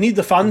 They need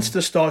the fans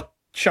to start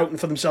shouting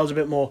for themselves a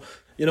bit more.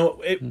 You know,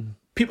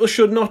 people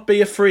should not be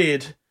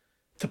afraid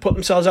to put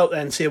themselves out there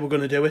and say we're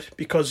going to do it,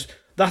 because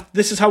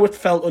this is how it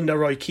felt under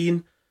Roy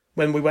Keane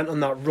when we went on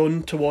that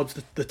run towards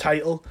the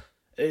title.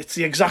 It's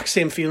the exact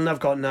same feeling I've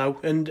got now,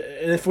 and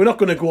if we're not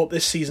going to go up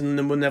this season,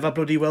 then we'll never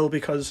bloody will,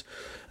 because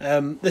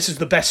this is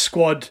the best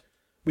squad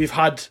we've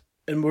had,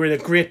 and we're in a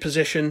great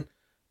position.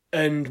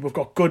 And we've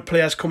got good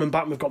players coming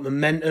back. We've got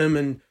momentum,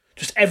 and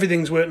just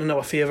everything's working in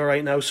our favour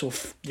right now. So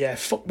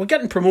we're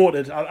getting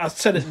promoted. I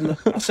said it in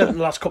the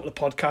last couple of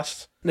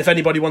podcasts. And if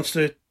anybody wants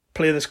to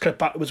play this clip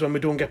backwards when we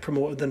don't get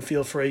promoted, then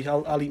feel free.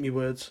 I'll eat me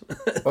words.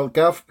 Well,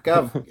 Gav,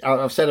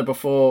 I've said it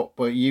before,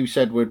 but you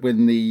said we'd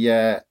win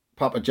the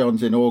Papa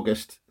John's in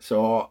August.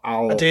 So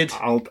I did.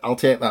 I'll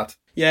take that.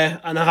 Yeah,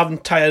 and I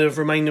haven't tired of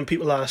reminding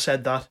people that I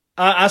said that.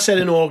 I said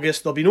in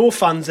August there'll be no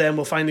fans there, and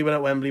we'll finally win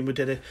at Wembley, and we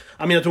did it.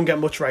 I mean, I don't get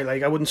much right.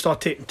 Like, I wouldn't start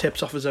taking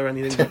tips off us or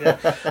anything. But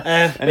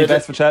yeah. Any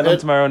best for Cheltenham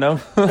tomorrow? No.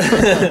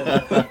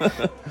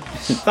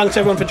 Thanks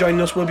everyone for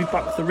joining us. We'll be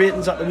back with the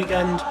ratings at the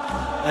weekend,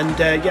 and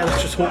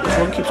let's just hope this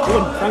run keeps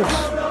going. Thanks.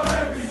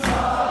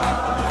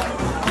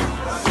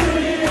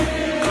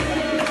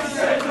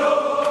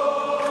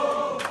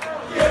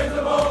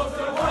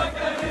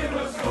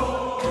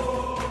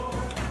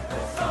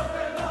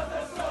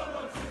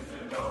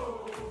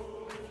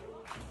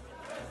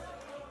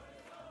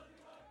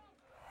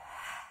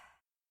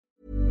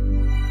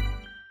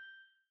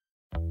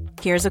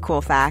 Here's a cool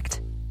fact.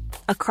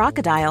 A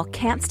crocodile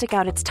can't stick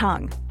out its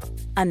tongue.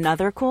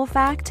 Another cool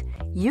fact,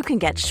 you can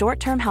get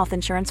short-term health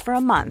insurance for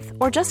a month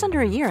or just under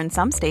a year in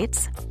some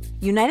states.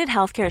 United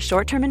Healthcare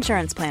short-term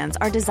insurance plans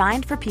are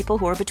designed for people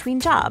who are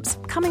between jobs,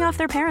 coming off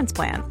their parents'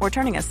 plan, or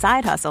turning a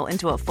side hustle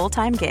into a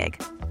full-time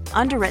gig.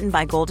 Underwritten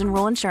by Golden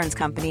Rule Insurance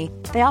Company,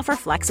 they offer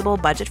flexible,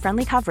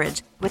 budget-friendly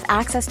coverage with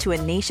access to a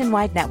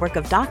nationwide network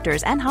of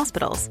doctors and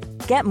hospitals.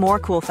 Get more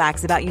cool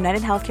facts about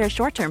United Healthcare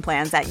short-term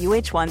plans at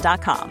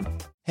uh1.com.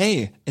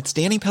 Hey, it's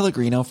Danny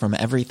Pellegrino from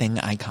Everything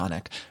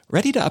Iconic.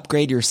 Ready to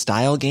upgrade your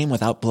style game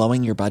without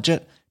blowing your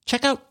budget?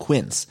 Check out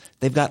Quince.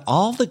 They've got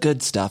all the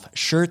good stuff,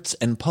 shirts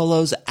and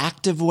polos,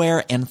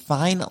 activewear, and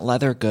fine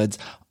leather goods,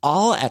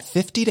 all at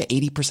 50 to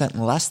 80%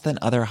 less than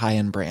other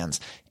high-end brands.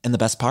 And the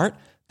best part?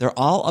 They're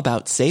all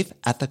about safe,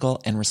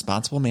 ethical, and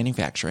responsible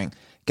manufacturing.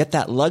 Get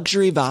that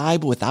luxury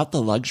vibe without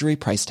the luxury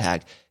price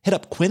tag. Hit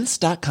up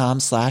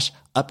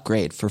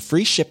quince.com/upgrade for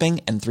free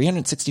shipping and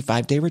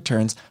 365-day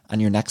returns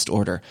on your next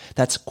order.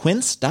 That's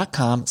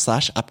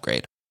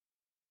quince.com/upgrade.